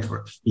telling them,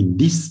 in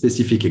this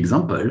specific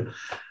example,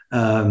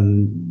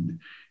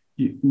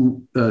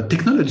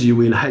 technology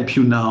will help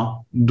you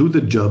now do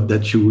the job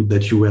that you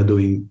were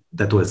doing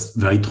that was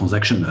very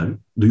transactional.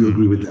 Do you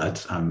agree with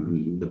that?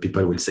 The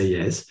people will say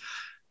yes.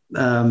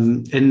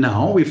 And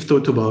now we've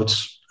thought about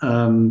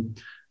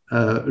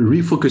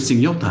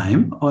refocusing your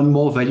time on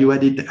more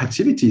value-added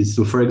activities.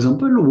 So, for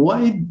example,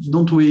 why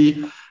don't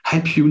we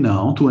help you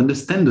now to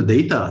understand the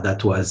data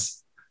that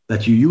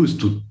you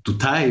used to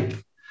type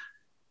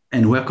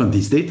and work on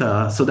this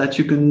data so that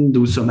you can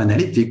do some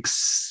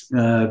analytics,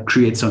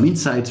 create some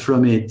insights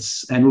from it,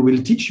 and we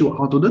will teach you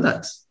how to do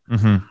that.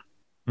 Mm-hmm.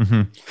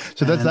 Mm-hmm.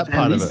 So that's that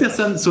part of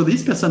it. So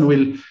this person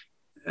will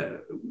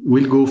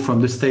go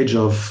from the stage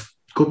of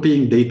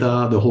copying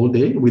data the whole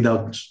day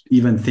without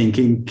even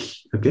thinking,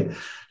 okay,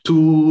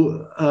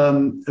 to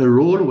a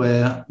role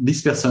where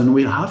this person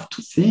will have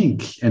to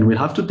think and will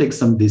have to take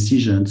some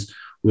decisions,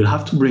 will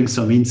have to bring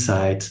some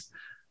insight.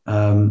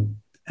 And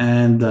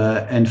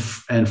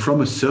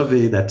from a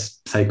survey that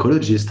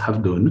psychologists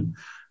have done,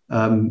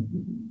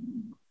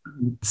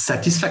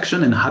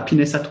 satisfaction and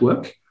happiness at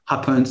work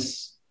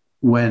happens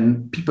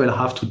when people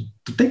have to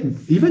take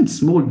even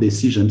small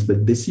decisions,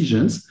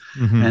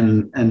 mm-hmm.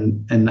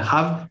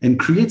 and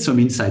create some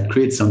insight,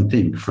 create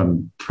something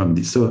from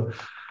this. So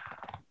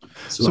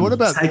what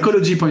about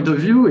psychology point of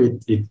view?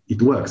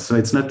 It works. So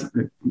it's not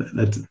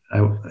that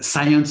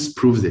science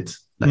proves it.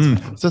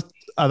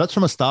 That's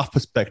from a staff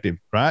perspective,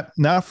 right?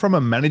 Now, from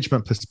a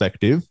management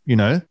perspective,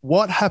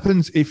 what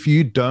happens if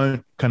you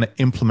don't kind of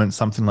implement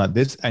something like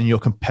this and your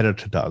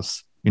competitor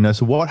does?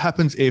 So what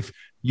happens if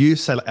you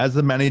say, as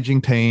the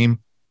managing team,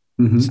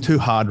 mm-hmm. it's too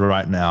hard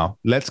right now.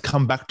 Let's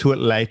come back to it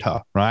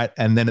later, right?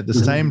 And then at the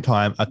mm-hmm. same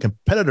time, a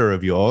competitor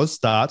of yours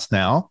starts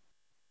now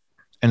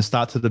and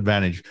starts at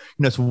advantage.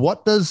 So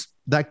what does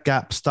that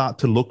gap start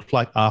to look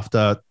like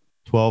after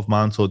 12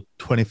 months or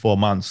 24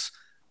 months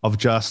of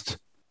just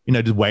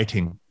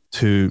waiting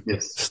to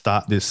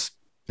start this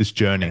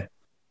journey?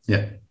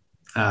 Yeah,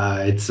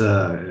 it's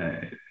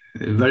a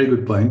very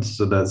good point.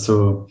 So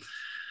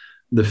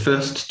the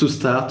first to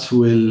start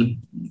will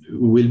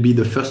be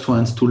the first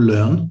ones to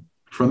learn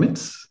from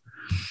it,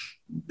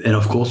 and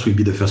of course will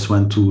be the first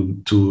one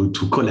to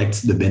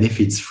collect the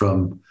benefits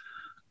from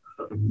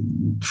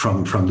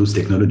those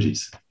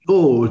technologies.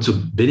 So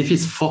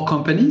benefits for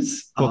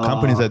companies. For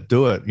companies that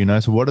do it,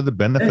 So what are the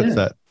benefits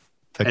that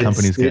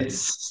companies get?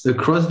 It's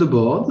across the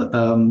board.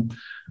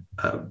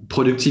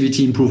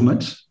 Productivity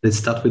improvement. Let's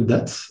start with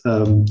that.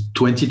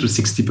 20 to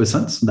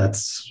 60%.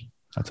 That's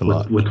a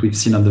lot. What we've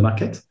seen on the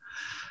market.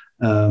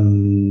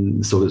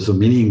 So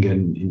meaning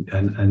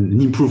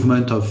an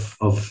improvement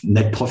of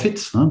net profit.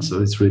 So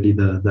it's really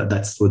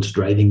that's what's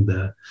driving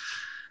the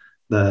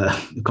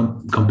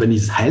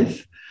company's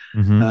health.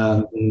 Mm-hmm.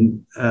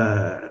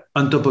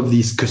 On top of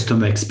this,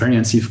 customer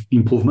experience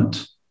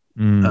improvement,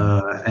 and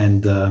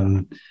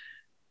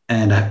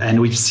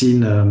we've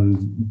seen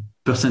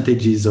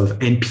percentages of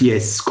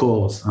NPS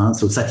scores,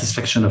 so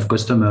satisfaction of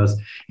customers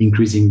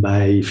increasing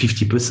by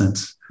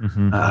 50%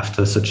 mm-hmm.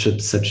 After such a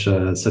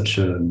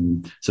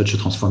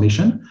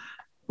transformation.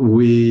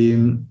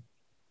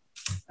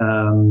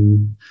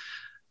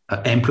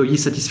 Employee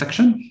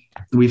satisfaction.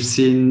 We've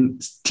seen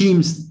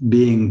teams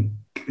being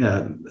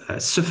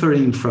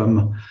suffering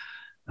from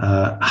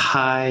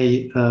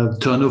high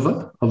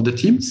turnover of the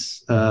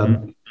teams.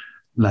 Mm-hmm.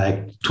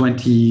 Like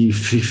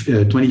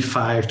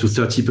 25 to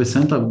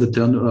 30% of the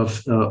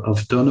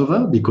of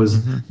turnover, because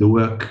mm-hmm. the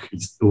work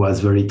was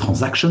very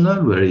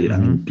transactional.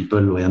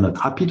 People were not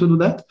happy to do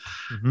that.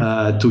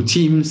 Mm-hmm. To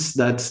teams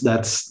that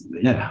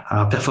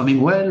are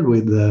performing well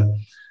with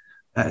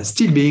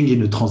still being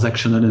in a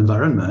transactional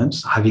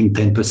environment, having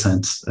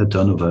 10%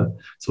 turnover.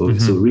 So mm-hmm.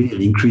 so really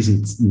an increase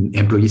in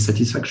employee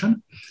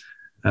satisfaction.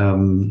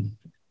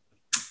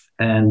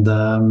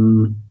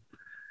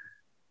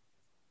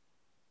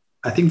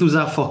 I think those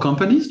are for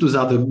companies. Those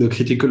are the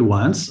critical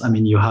ones.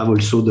 You have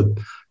also the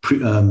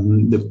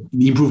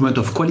improvement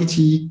of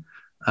quality.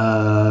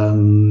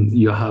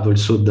 You have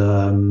also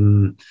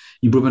the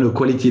improvement of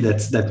quality.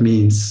 That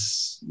means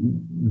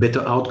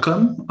better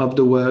outcome of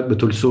the work,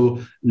 but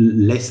also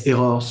less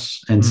errors.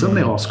 And some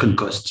errors can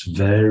cost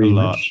very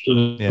much.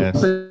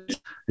 Yes.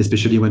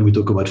 Especially when we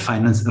talk about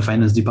the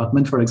finance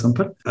department, for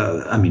example.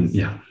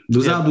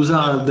 Those are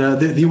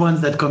the ones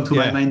that come to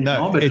my mind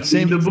now. But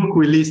in the book,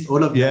 we list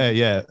all of them.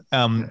 Yeah.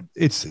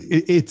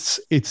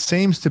 It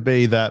seems to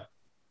be that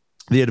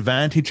the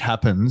advantage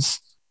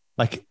happens,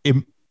 like, it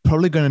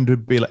probably going to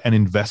be like an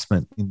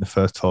investment in the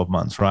first 12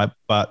 months, right?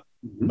 But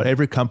but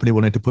every company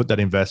will need to put that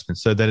investment.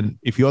 So then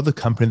if you're the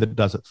company that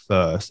does it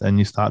first and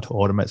you start to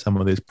automate some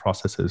of these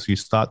processes, you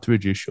start to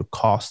reduce your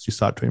costs, you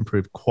start to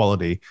improve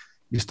quality,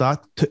 you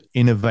start to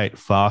innovate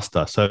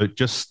faster. So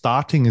just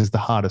starting is the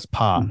hardest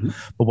part.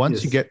 But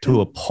once you get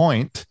to a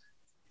point,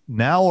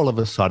 now all of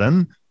a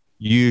sudden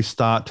you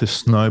start to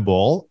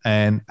snowball.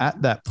 And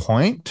at that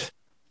point,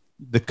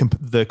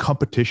 the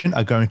competition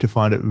are going to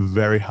find it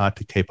very hard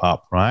to keep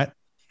up, right?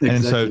 Exactly.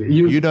 And so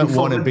you don't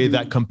want to be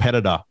that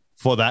competitor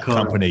for that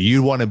company.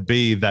 You want to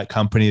be that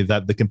company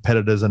that the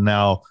competitors are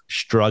now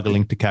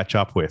struggling to catch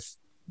up with,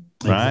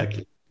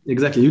 right?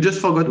 Exactly. You just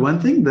forgot one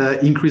thing,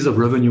 the increase of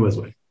revenue as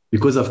well,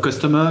 because of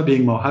customer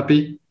being more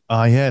happy.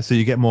 Yeah. So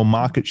you get more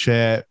market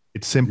share.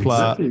 It's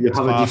simpler. Exactly. You have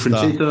faster. A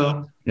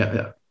differentiator.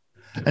 Yeah.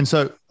 And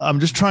so I'm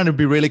just trying to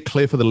be really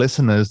clear for the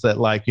listeners that,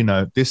 like, you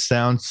know, this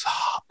sounds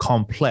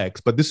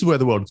complex, but this is where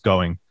the world's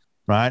going,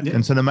 right? Yeah.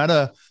 And so no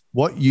matter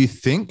what you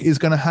think is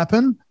going to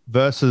happen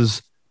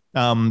versus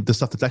the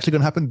stuff that's actually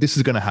going to happen, this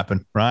is going to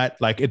happen, right?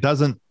 Like, it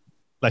doesn't,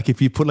 like, if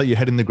you put like your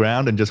head in the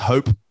ground and just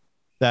hope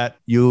that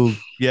you'll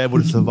be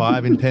able to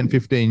survive in 10,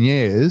 15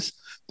 years,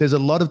 there's a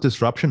lot of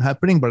disruption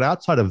happening. But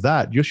outside of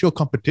that, your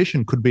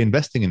competition could be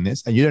investing in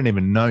this and you don't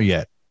even know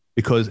yet,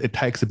 because it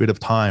takes a bit of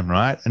time,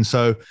 right? And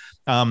so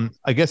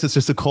I guess it's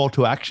just a call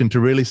to action to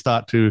really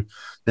start to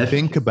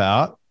think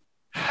about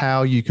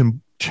how you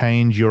can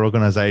change your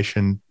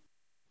organization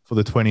for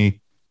the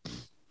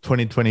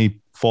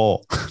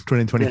 2024,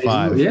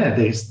 2025. Yeah,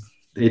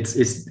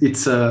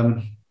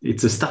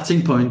 it's a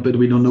starting point, but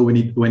we don't know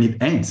when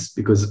it ends,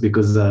 because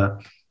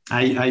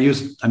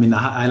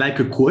I like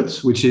a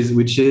quote which is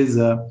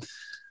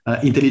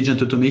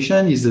intelligent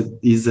automation is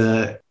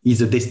a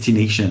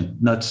destination,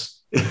 not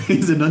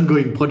is an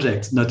ongoing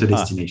project, not a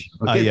destination.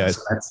 Okay, yes.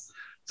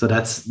 So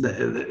that's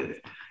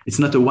it's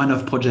not a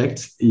one-off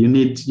project. You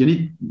need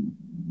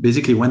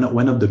basically one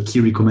of the key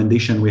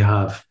recommendations we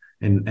have,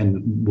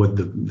 and what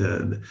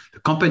the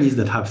companies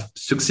that have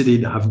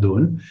succeeded have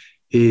done,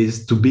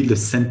 is to build a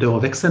center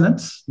of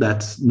excellence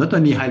that not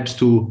only helps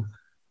to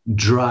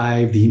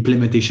drive the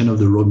implementation of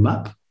the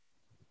roadmap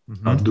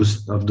of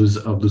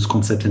those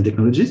concepts and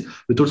technologies,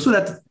 but also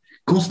that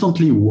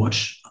constantly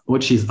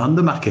watches on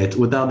the market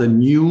what are the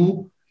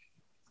new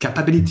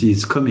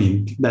capabilities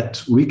coming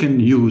that we can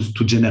use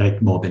to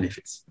generate more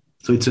benefits.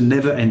 So it's a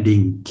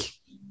never-ending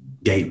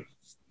game.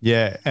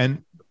 Yeah,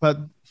 but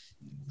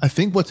I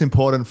think what's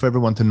important for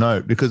everyone to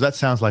note, because that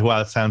sounds like, wow,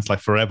 it sounds like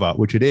forever,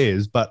 which it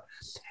is, but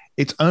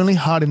it's only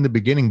hard in the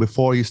beginning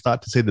before you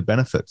start to see the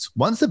benefits.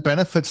 Once the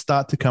benefits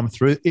start to come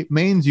through, it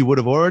means you would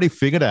have already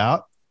figured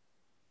out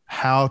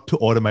how to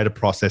automate a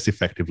process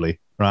effectively,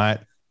 right?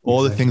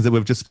 All the things that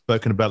we've just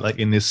spoken about, like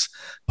in this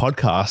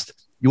podcast,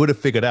 you would have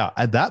figured out.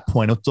 At that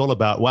point, it's all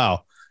about,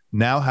 wow,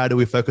 now how do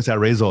we focus our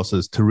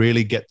resources to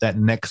really get that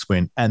next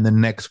win and the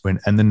next win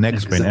and the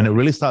next win? And it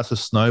really starts to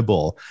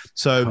snowball.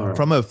 So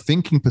from a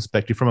thinking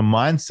perspective, from a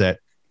mindset,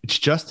 it's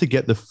just to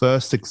get the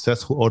first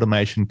successful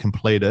automation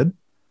completed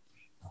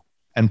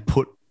and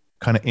put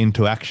kind of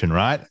into action,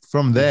 right?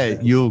 From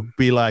there, you'll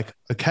be like,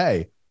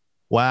 okay,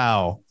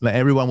 wow. Like,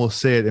 everyone will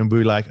see it and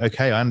be like,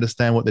 okay, I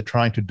understand what they're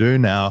trying to do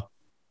now,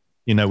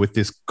 you know, with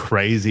this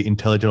crazy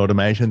intelligent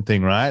automation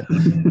thing, right?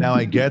 Now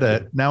I get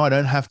it. Now I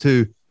don't have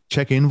to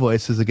check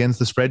invoices against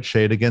the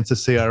spreadsheet, against the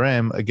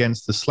CRM,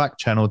 against the Slack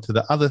channel to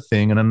the other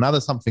thing and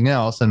another something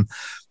else. And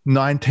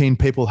 19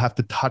 people have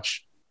to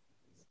touch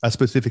a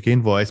specific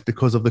invoice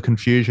because of the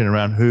confusion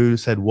around who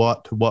said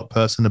what to what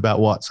person about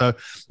what. So,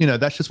 you know,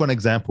 that's just one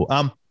example.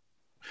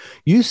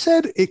 You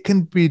said it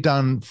can be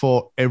done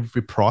for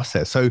every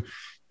process. So,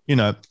 you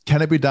know,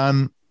 can it be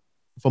done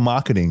for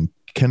marketing?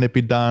 Can it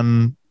be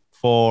done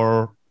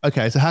for,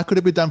 okay, so how could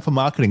it be done for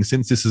marketing,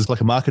 since this is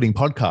like a marketing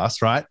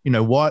podcast, right? You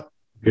know,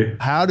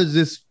 how does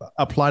this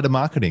apply to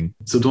marketing?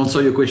 So to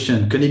answer your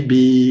question, can it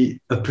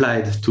be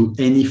applied to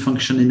any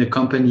function in a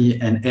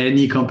company and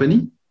any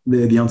company?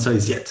 The answer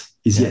is yes.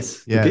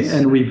 Okay,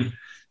 and we've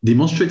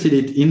demonstrated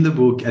it in the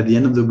book. At the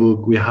end of the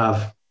book, we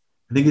have,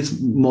 I think it's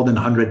more than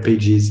 100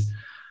 pages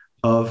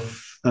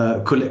of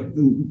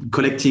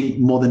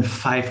collecting more than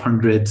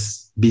 500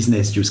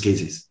 business use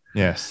cases.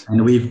 Yes.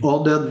 And we've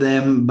ordered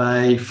them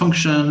by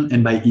function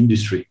and by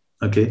industry.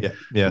 Okay. Yeah.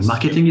 Yes.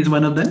 Marketing is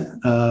one of them.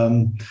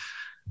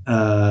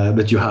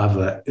 But you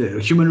have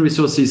human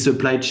resources,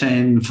 supply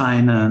chain,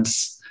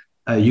 finance,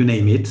 you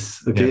name it.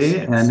 Okay.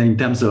 Yes. And in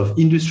terms of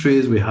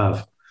industries, we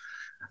have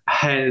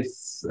health,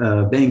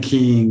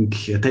 banking,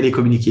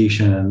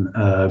 telecommunication,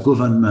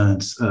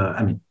 government.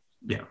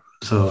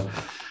 So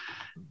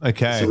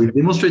we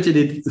demonstrated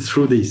it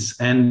through this.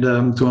 And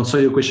to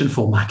answer your question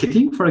for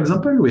marketing, for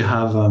example, we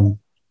have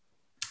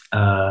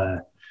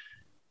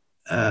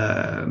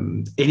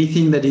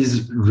anything that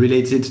is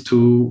related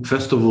to,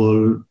 first of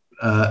all,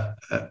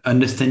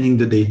 understanding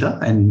the data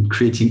and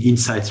creating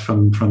insights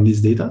from this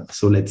data.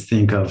 So let's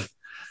think of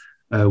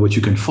what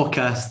you can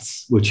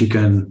forecast, what you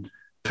can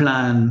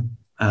plan.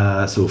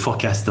 So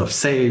forecast of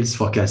sales,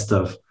 forecast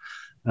of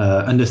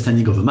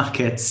understanding of a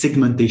market,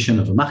 segmentation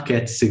of a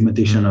market,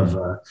 segmentation of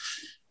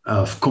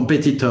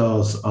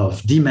competitors,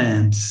 of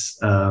demands,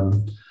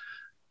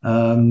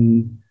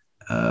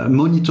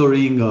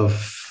 monitoring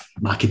of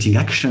marketing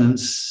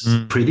actions,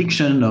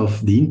 prediction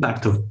of the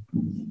impact of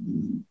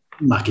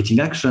marketing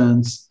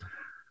actions.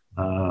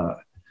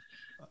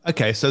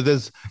 Okay, so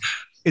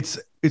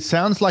it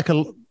sounds like,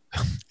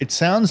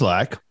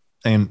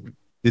 and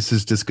this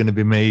is just going to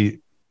be me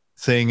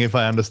seeing if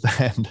I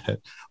understand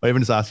it, or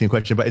even just asking a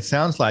question, but it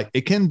sounds like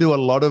it can do a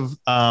lot of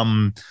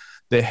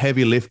the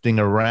heavy lifting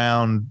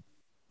around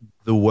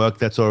the work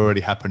that's already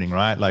happening,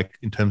 right? Like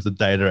in terms of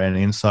data and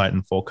insight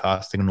and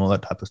forecasting and all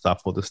that type of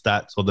stuff, or the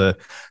stats or the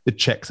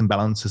checks and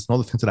balances and all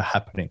the things that are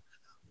happening.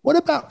 What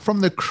about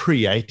from the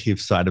creative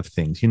side of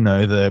things? You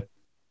know, the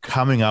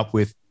coming up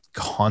with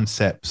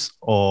concepts,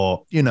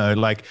 or, you know,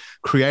 like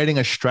creating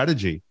a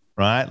strategy,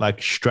 right?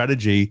 Like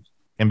strategy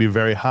can be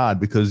very hard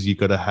because you've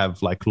got to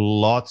have like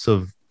lots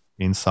of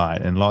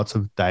insight and lots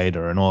of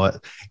data and all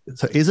that.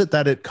 So is it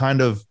that it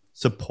kind of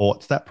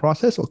supports that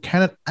process, or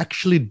can it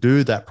actually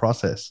do that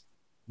process?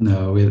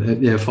 No,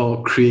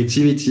 for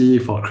creativity,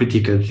 for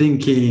critical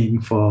thinking,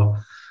 for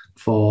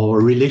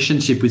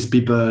relationship with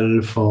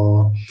people,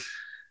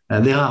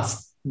 there are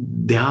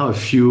a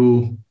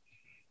few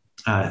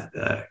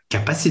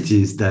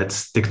capacities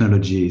that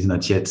technology is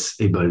not yet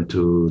able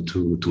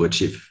to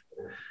achieve.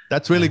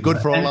 That's really good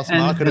for all us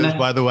marketers,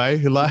 by the way,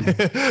 who like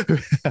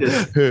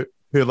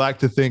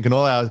to think, and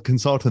all our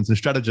consultants and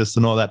strategists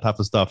and all that type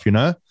of stuff, you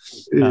know?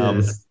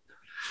 Yes.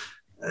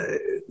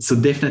 So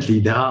definitely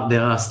there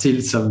are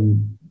still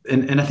some,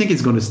 and I think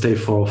it's going to stay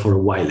for a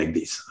while like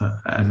this.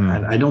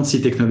 And I don't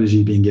see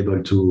technology being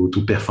able to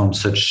perform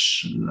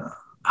such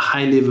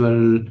high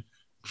level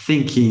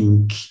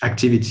thinking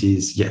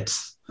activities yet.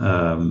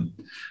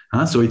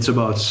 So it's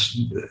about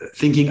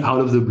thinking out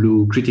of the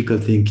blue, critical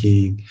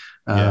thinking,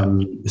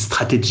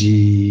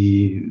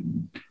 strategy,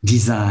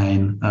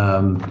 design,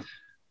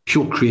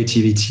 pure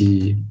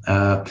creativity,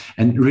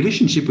 and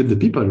relationship with the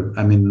people.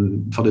 I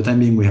mean, for the time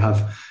being, we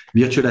have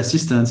virtual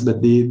assistants,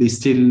 but they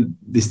still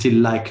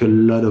like a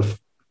lot of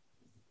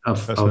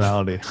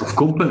personality, of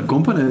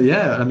component.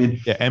 Yeah, I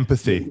mean,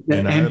 empathy.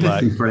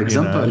 Empathy, for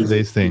example, is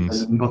these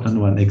things. An important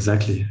one.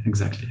 Exactly.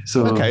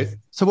 So okay.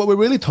 So what we're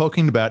really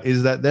talking about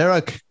is that there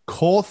are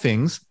core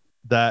things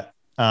that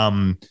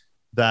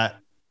that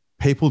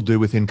people do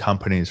within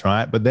companies,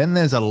 right? But then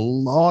there's a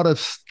lot of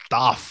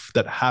stuff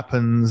that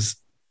happens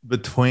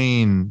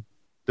between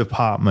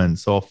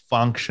departments or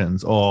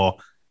functions, or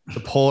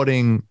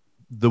supporting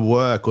the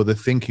work or the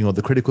thinking or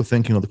the critical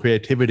thinking or the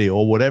creativity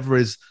or whatever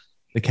is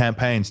the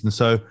campaigns. And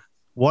so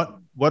what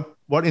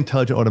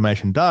intelligent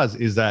automation does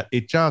is that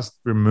it just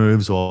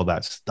removes all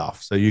that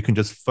stuff. So you can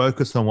just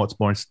focus on what's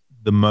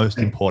the most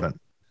important.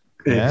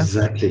 Yeah?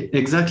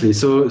 Exactly.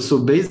 So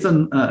based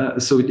on,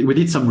 we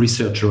did some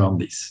research around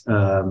this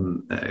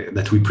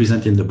that we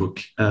present in the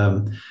book.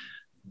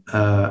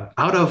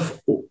 Out of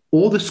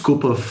all the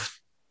scope of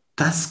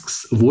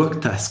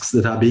work tasks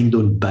that are being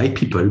done by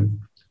people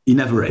in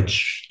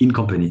average in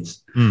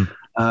companies,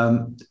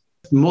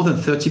 more than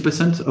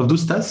 30% of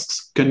those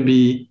tasks can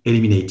be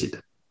eliminated.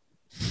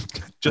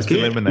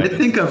 Eliminate.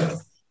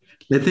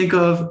 Let's think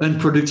of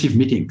unproductive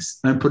meetings,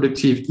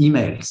 unproductive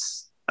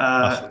emails.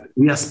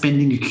 We are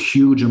spending a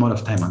huge amount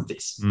of time on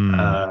this.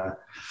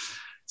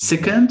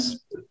 Second,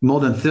 more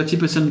than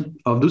 30%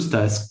 of those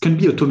tasks can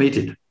be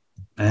automated.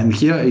 And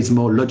here is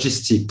more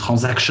logistic,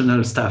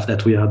 transactional stuff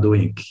that we are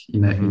doing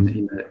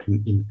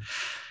in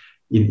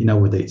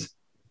our days.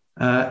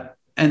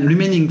 And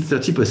remaining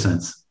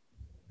 30%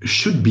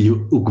 should be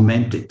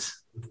augmented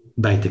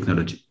by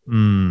technology.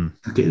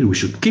 Okay, we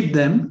should keep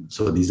them.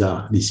 So these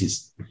are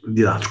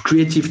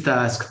creative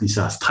tasks. These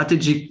are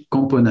strategic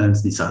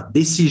components. These are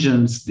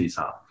decisions.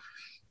 For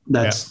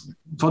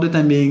the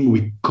time being,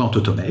 we can't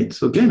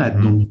automate. Okay, and I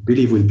don't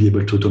believe we'll be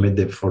able to automate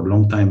them for a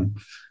long time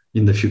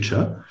in the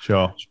future.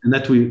 Sure. And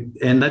that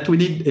we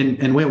need,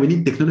 and where we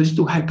need technology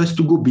to help us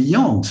to go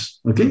beyond.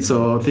 Okay,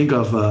 so think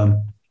of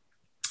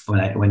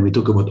when we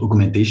talk about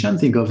augmentation,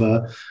 think of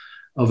a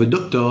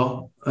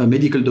doctor, a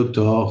medical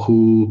doctor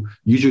who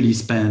usually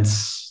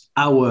spends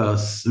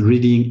hours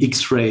reading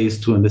X-rays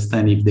to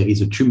understand if there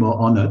is a tumor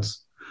or not.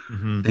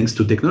 Thanks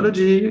to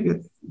technology,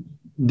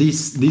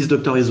 this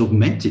doctor is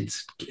augmented.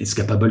 It's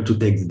capable to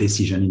take the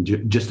decision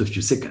in just a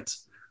few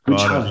seconds,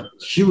 which have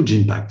huge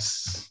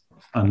impacts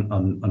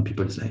on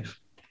people's life.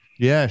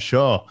 Yeah,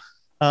 sure.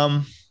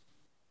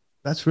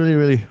 That's really,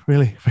 really,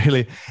 really,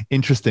 really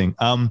interesting.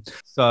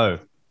 So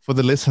for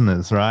the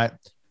listeners, right,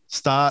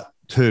 start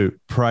to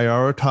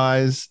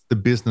prioritize the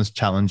business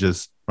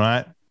challenges,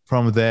 right?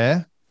 From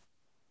there,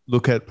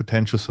 look at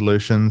potential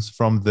solutions.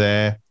 From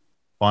there,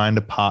 find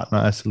a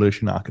partner, a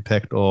solution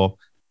architect, or,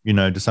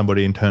 just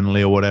somebody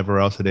internally or whatever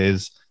else it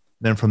is.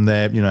 Then from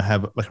there,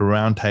 have like a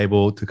round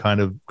table to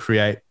kind of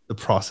create the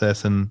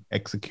process and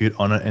execute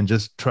on it, and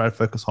just try to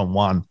focus on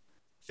one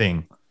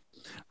thing,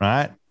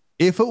 right?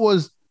 If it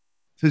was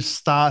to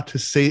start to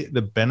see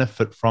the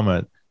benefit from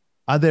it,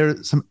 are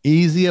there some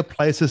easier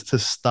places to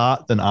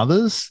start than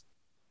others?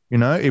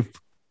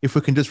 If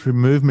we can just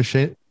remove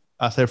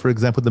say, for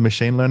example, the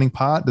machine learning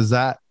part? Does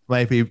that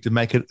maybe to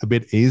make it a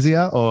bit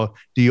easier, or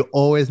do you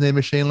always need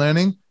machine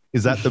learning?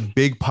 Is that the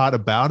big part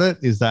about it?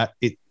 Is that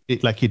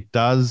it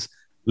does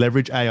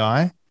leverage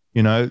AI,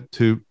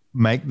 to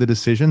make the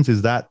decisions?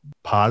 Is that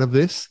part of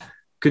this?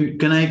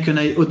 Can I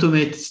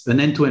automate an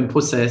end-to-end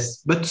process,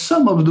 but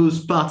some of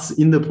those parts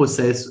in the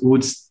process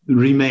would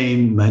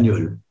remain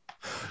manual?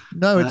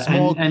 No, it's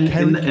more. And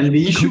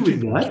the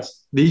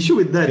issue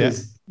with that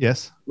is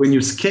yes, when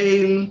you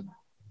scale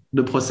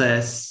the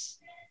process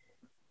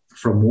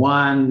from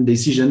one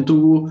decision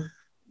to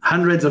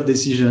hundreds of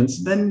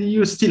decisions, then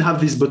you still have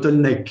this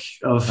bottleneck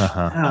of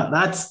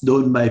that's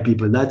done by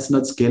people. That's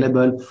not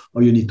scalable,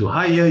 or you need to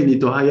hire.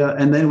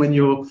 And then when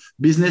your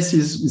business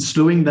is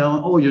slowing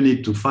down, you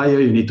need to fire,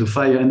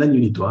 and then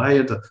you need to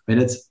hire.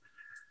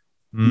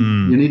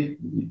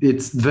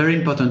 It's very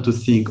important to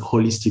think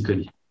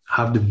holistically.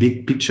 Have the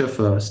big picture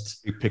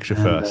first.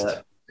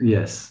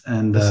 Yes.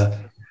 And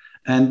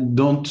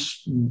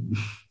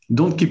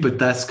don't keep a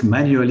task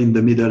manual in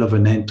the middle of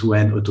an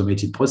end-to-end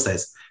automated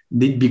process.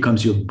 It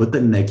becomes your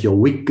bottleneck, your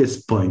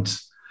weakest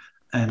point.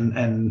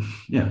 And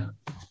yeah.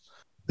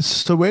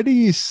 So where do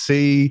you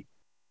see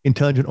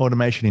intelligent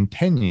automation in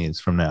 10 years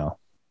from now?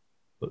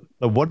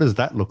 What does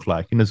that look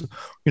like? So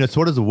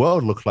what does the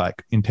world look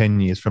like in 10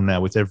 years from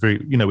now with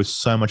with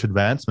so much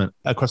advancement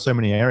across so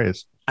many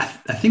areas?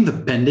 I think the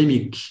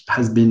pandemic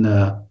has been,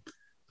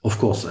 of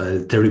course,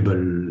 a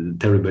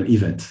terrible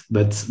event,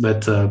 but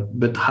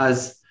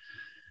has,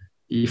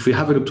 if we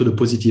have a look to the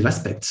positive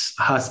aspects,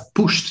 has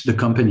pushed the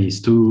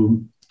companies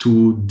to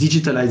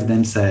digitalize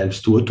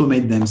themselves, to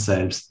automate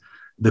themselves.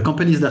 The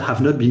companies that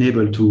have not been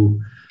able to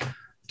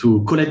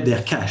collect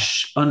their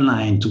cash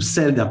online, to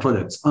sell their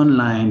products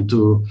online,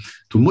 to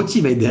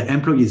motivate their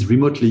employees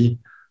remotely,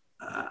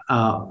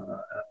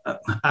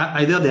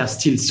 either they are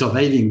still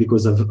surviving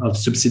because of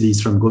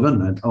subsidies from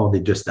government, or they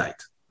just died.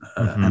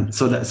 And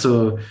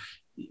so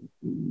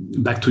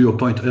back to your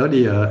point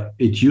earlier,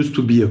 it used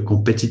to be a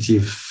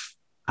competitive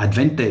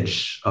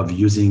advantage of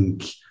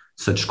using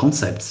such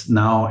concepts.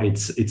 Now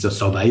it's a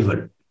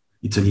survival.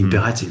 It's an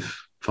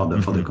imperative for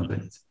the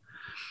companies.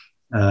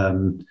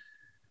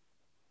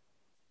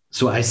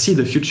 So I see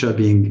the future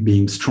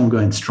being stronger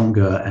and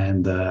stronger,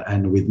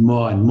 and with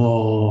more and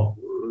more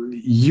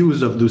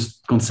use of those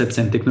concepts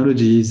and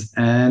technologies,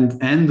 and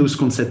those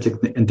concepts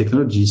and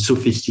technologies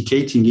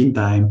sophisticating in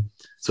time,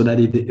 so that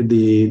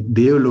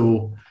they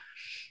allow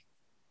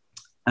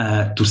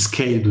to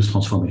scale those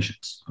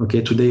transformations.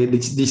 Okay, today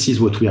this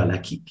is what we are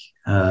lacking.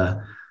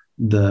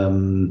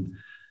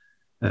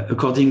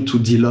 According to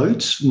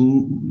Deloitte,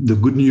 the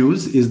good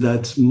news is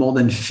that more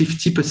than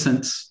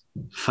 50%,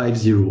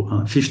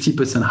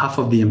 50%, half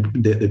of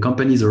the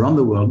companies around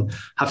the world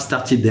have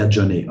started their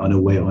journey on a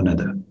way or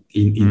another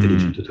in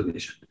intelligent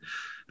automation.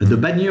 But the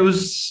bad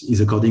news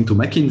is, according to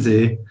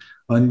McKinsey,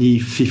 only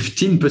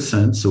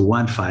 15%, so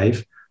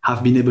 1/5,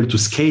 have been able to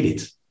scale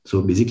it.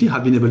 So basically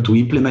have been able to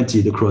implement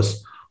it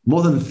across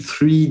more than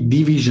 3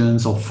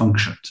 divisions or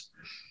functions.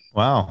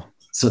 Wow.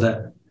 So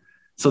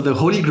the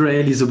Holy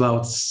Grail is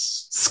about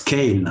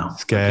scale now.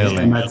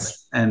 Scaling. Okay?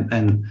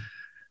 And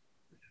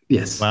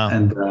yes. Wow.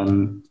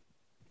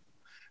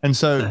 And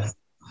so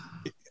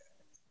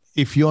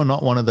if you're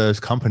not one of those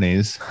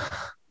companies,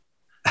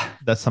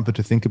 that's something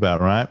to think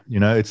about, right?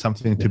 It's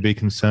something to be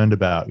concerned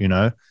about,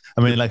 I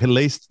mean, like at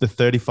least the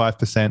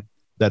 35%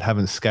 that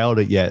haven't scaled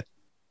it yet,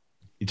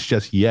 it's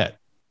just yet,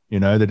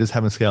 they just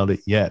haven't scaled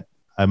it yet.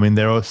 I mean,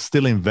 they're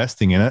still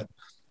investing in it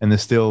and they're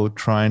still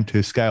trying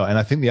to scale. And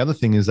I think the other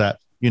thing is that,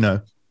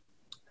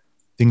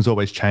 things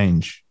always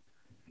change.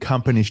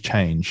 Companies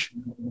change.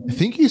 I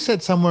think you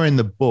said somewhere in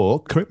the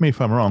book, correct me if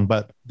I'm wrong,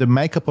 but the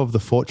makeup of the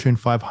Fortune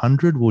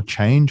 500 will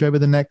change over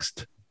the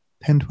next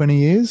 10, 20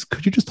 years.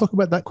 Could you just talk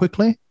about that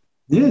quickly?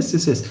 Yes.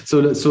 So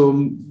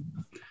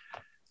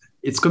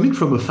it's coming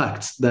from a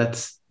fact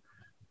that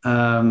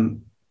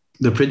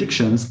the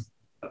predictions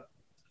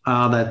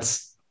are that,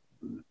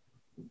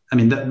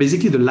 that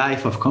basically the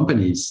life of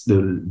companies,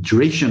 the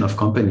duration of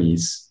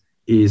companies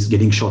is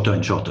getting shorter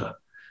and shorter.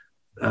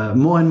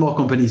 More and more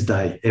companies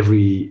die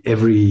every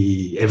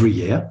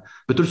year,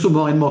 but also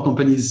more and more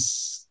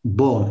companies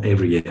born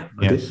every year.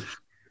 Okay? Yes.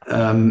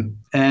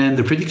 And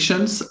the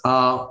predictions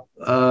are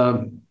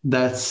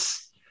that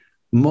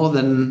more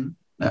than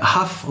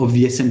half of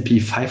the S&P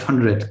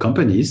 500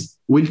 companies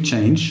will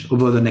change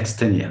over the next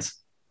 10 years.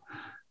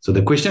 So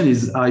the question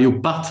is, are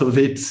you part of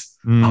it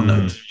or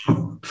not?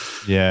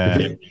 Yeah.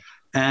 Okay.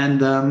 And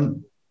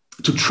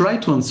to try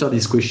to answer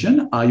this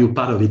question, are you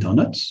part of it or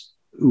not?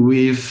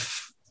 We've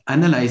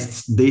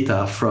analyzed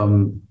data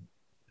from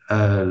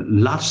a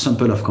large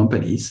sample of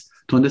companies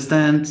to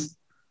understand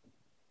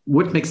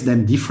what makes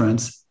them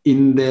different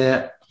in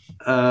their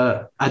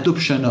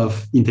adoption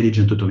of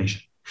intelligent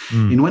automation.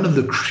 And one of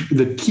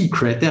the key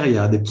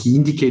criteria, the key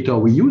indicator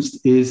we used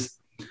is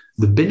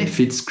the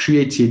benefits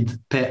created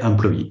per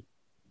employee.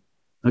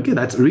 Okay,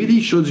 that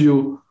really shows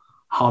you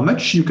how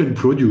much you can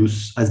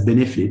produce as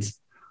benefits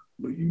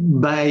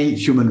by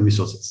human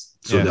resources.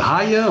 So Yes. the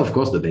higher, of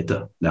course, the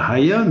better. The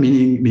higher,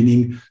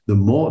 meaning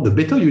the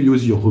better you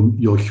use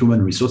your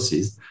human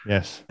resources.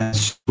 Yes. And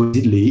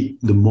supposedly,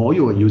 the more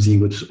you are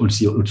using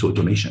also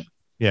automation.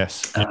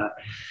 Yes.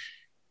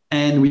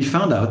 And we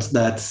found out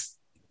that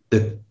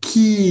the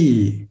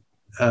key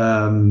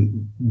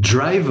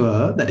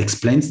driver that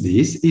explains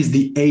this is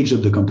the age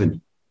of the company.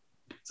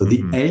 So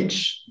the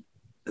age,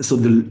 so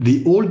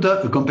the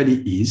older a company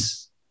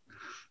is,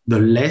 the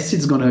less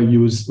it's going to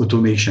use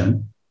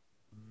automation.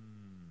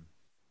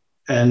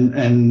 And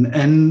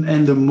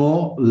the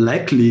more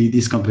likely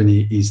this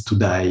company is to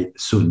die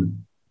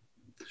soon.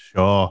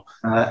 Sure.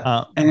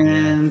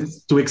 And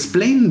to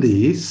explain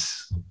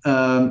this,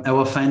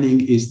 our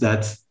finding is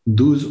that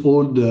those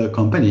older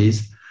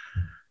companies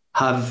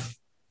have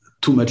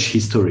too much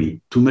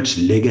history, too much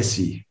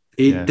legacy.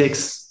 It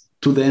takes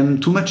to them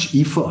too much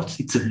effort.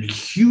 It's a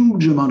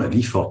huge amount of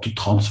effort to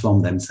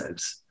transform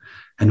themselves.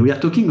 And we are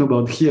talking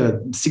about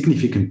here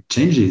significant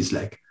changes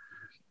like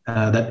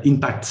that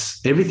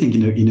impacts everything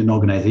in an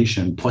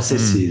organization,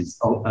 processes,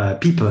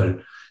 people,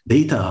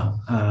 data.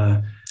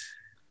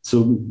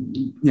 So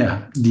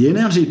the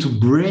energy to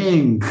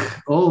bring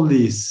all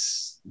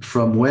this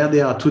from where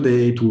they are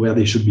today to where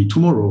they should be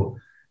tomorrow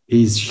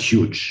is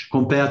huge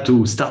compared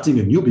to starting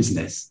a new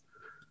business,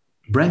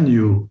 brand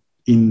new,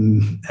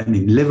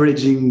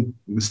 leveraging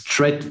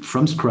straight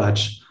from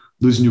scratch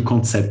those new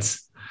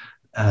concepts,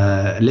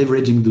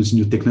 leveraging those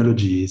new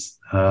technologies.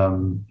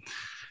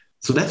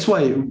 So that's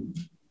why,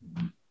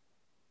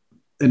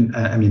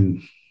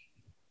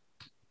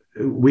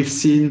 we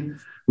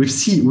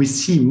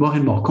see more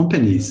and more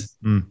companies,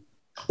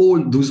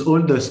 all those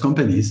oldest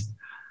companies,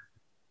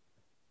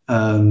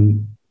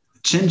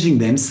 changing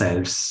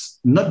themselves,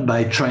 not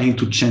by trying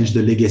to change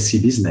the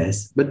legacy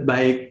business, but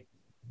by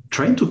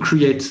trying to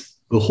create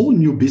a whole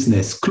new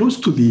business close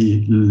to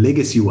the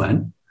legacy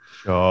one.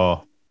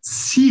 Sure.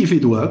 See if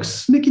it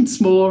works, make it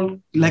small,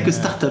 like a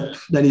startup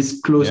that is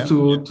close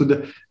to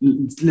the,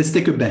 let's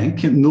take a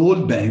bank, an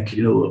old bank,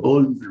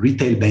 old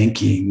retail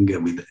banking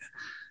with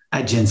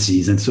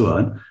agencies and so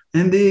on.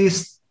 And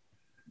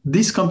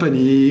this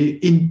company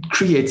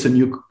creates a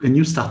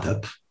new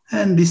startup,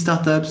 and these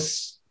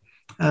startups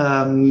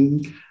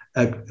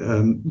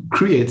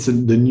creates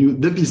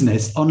the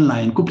business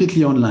online,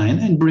 completely online,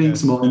 and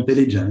brings more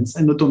intelligence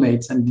and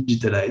automates and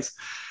digitalize.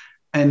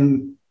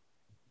 And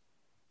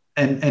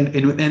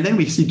then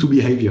we see two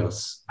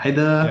behaviors.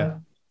 Either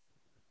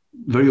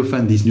very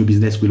often this new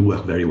business will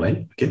work very well.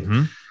 Okay,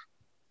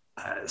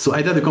 so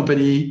either the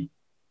company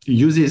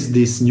uses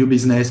this new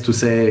business to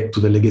say to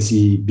the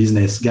legacy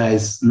business,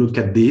 guys, look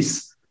at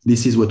this.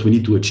 This is what we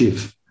need to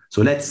achieve.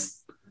 So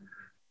let's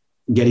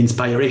get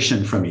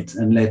inspiration from it,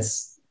 and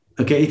it's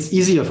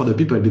easier for the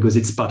people because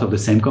it's part of the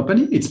same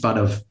company. It's part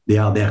of they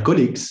are their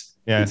colleagues.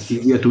 Yes. It's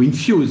easier to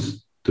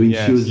infuse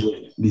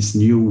this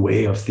new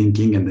way of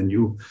thinking and the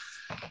new.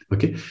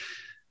 Okay,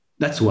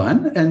 that's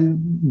one.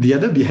 And the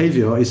other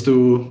behavior is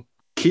to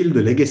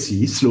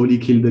slowly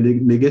kill the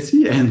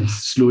legacy and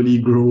slowly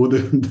grow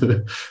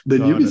the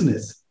new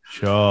business.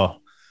 Sure.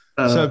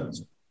 So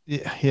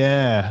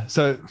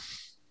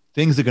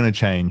things are going to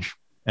change,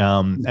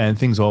 and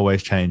things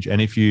always change.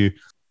 And if you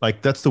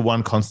that's the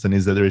one constant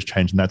is that there is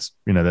change, and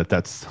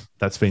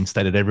that's been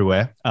stated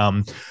everywhere.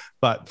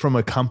 But from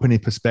a company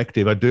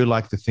perspective, I do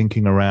like the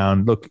thinking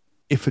around, look,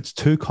 if it's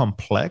too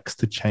complex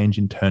to change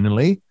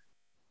internally,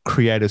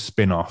 create a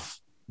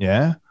spin-off.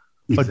 Yeah.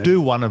 Exactly. But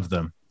do one of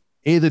them.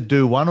 Either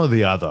do one or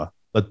the other,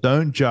 but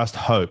don't just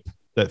hope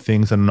that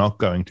things are not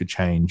going to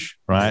change,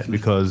 right?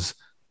 Because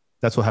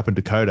that's what happened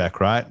to Kodak,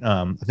 right?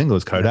 I think it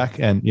was Kodak.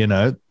 And,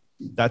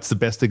 that's the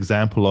best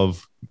example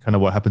of kind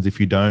of what happens if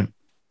you don't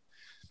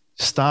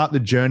start the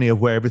journey of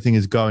where everything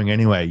is going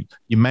anyway.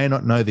 You may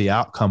not know the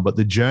outcome, but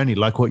the journey,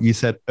 like what you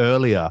said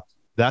earlier,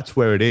 that's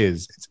where it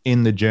is. It's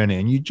in the journey.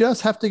 And you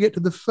just have to get to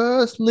the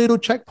first little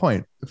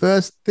checkpoint, the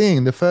first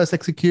thing, the first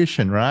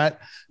execution, right?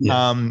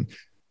 Yes.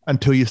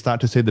 Until you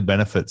start to see the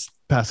benefits.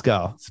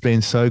 Pascal, it's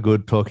been so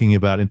good talking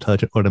about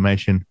intelligent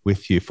automation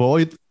with you.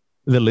 For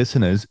the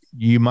listeners,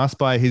 you must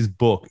buy his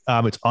book.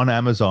 It's on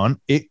Amazon.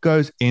 It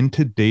goes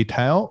into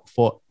detail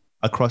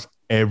across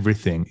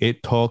everything.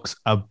 It talks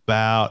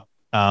about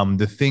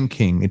the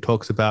thinking. It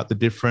talks about the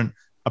different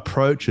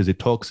approaches. It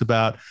talks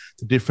about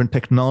the different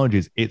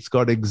technologies. It's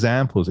got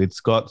examples.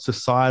 It's got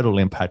societal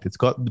impact. It's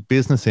got the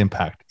business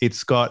impact.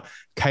 It's got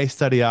case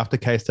study after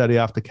case study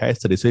after case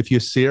study. So if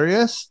you're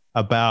serious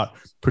about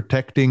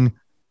protecting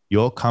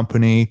your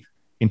company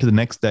into the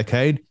next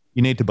decade,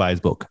 you need to buy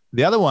his book.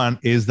 The other one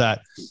is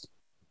that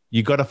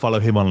you got to follow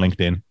him on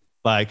LinkedIn.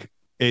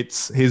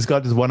 He's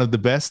got one of the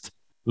best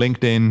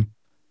LinkedIn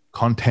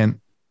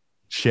content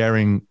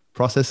sharing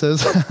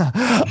processes.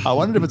 I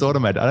wondered if it's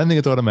automated. I don't think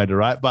it's automated,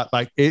 right? But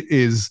it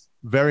is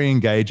very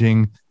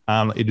engaging.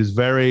 It is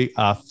very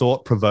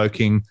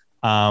thought-provoking.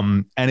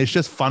 And it's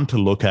just fun to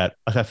look at.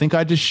 I think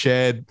I just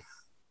shared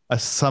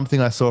something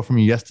I saw from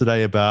you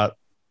yesterday about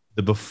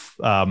the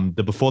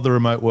before the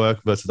remote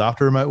work versus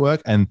after remote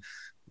work. And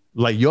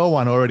like your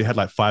one already had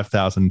like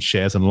 5,000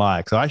 shares and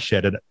likes. So I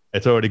shared it.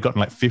 It's already gotten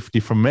like 50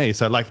 from me.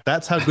 So like,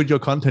 that's how good your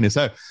content is.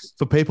 So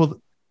for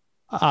people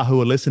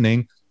who are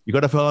listening, you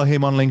got to follow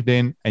him on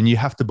LinkedIn and you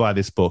have to buy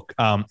this book.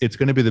 It's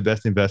going to be the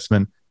best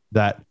investment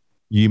that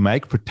you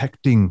make,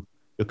 protecting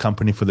your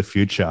company for the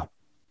future.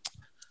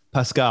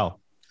 Pascal,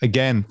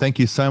 again, thank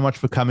you so much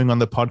for coming on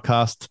the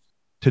podcast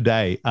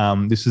today.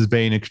 This has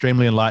been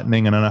extremely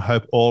enlightening, and I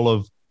hope all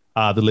of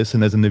the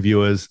listeners and the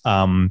viewers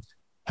have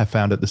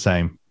found it the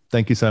same.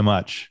 Thank you so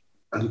much.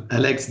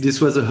 Alex, this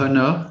was an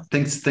honor.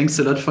 Thanks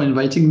a lot for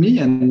inviting me,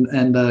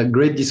 and a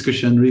great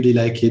discussion. Really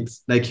like it,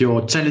 like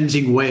your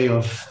challenging way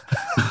of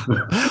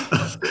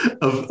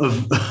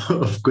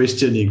of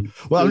questioning.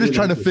 Well, I'm just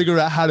trying to figure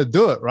out how to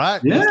do it, right?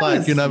 Yes, it's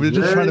like, we're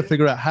just trying to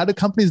figure out how do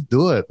companies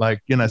do it?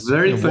 Like,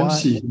 very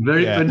punchy,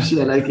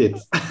 punchy. I like it.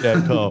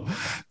 Yeah, cool.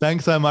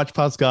 Thanks so much,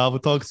 Pascal. We'll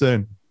talk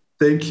soon.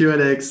 Thank you,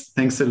 Alex.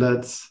 Thanks a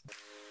lot.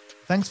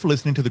 Thanks for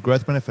listening to the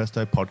Growth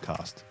Manifesto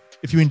podcast.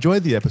 If you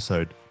enjoyed the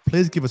episode,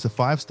 please give us a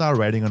 5-star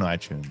rating on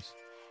iTunes.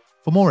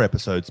 For more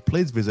episodes,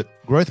 please visit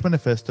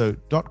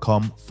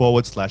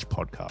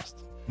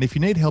growthmanifesto.com/podcast. And if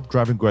you need help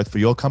driving growth for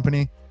your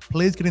company,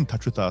 please get in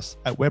touch with us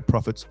at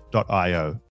webprofits.io.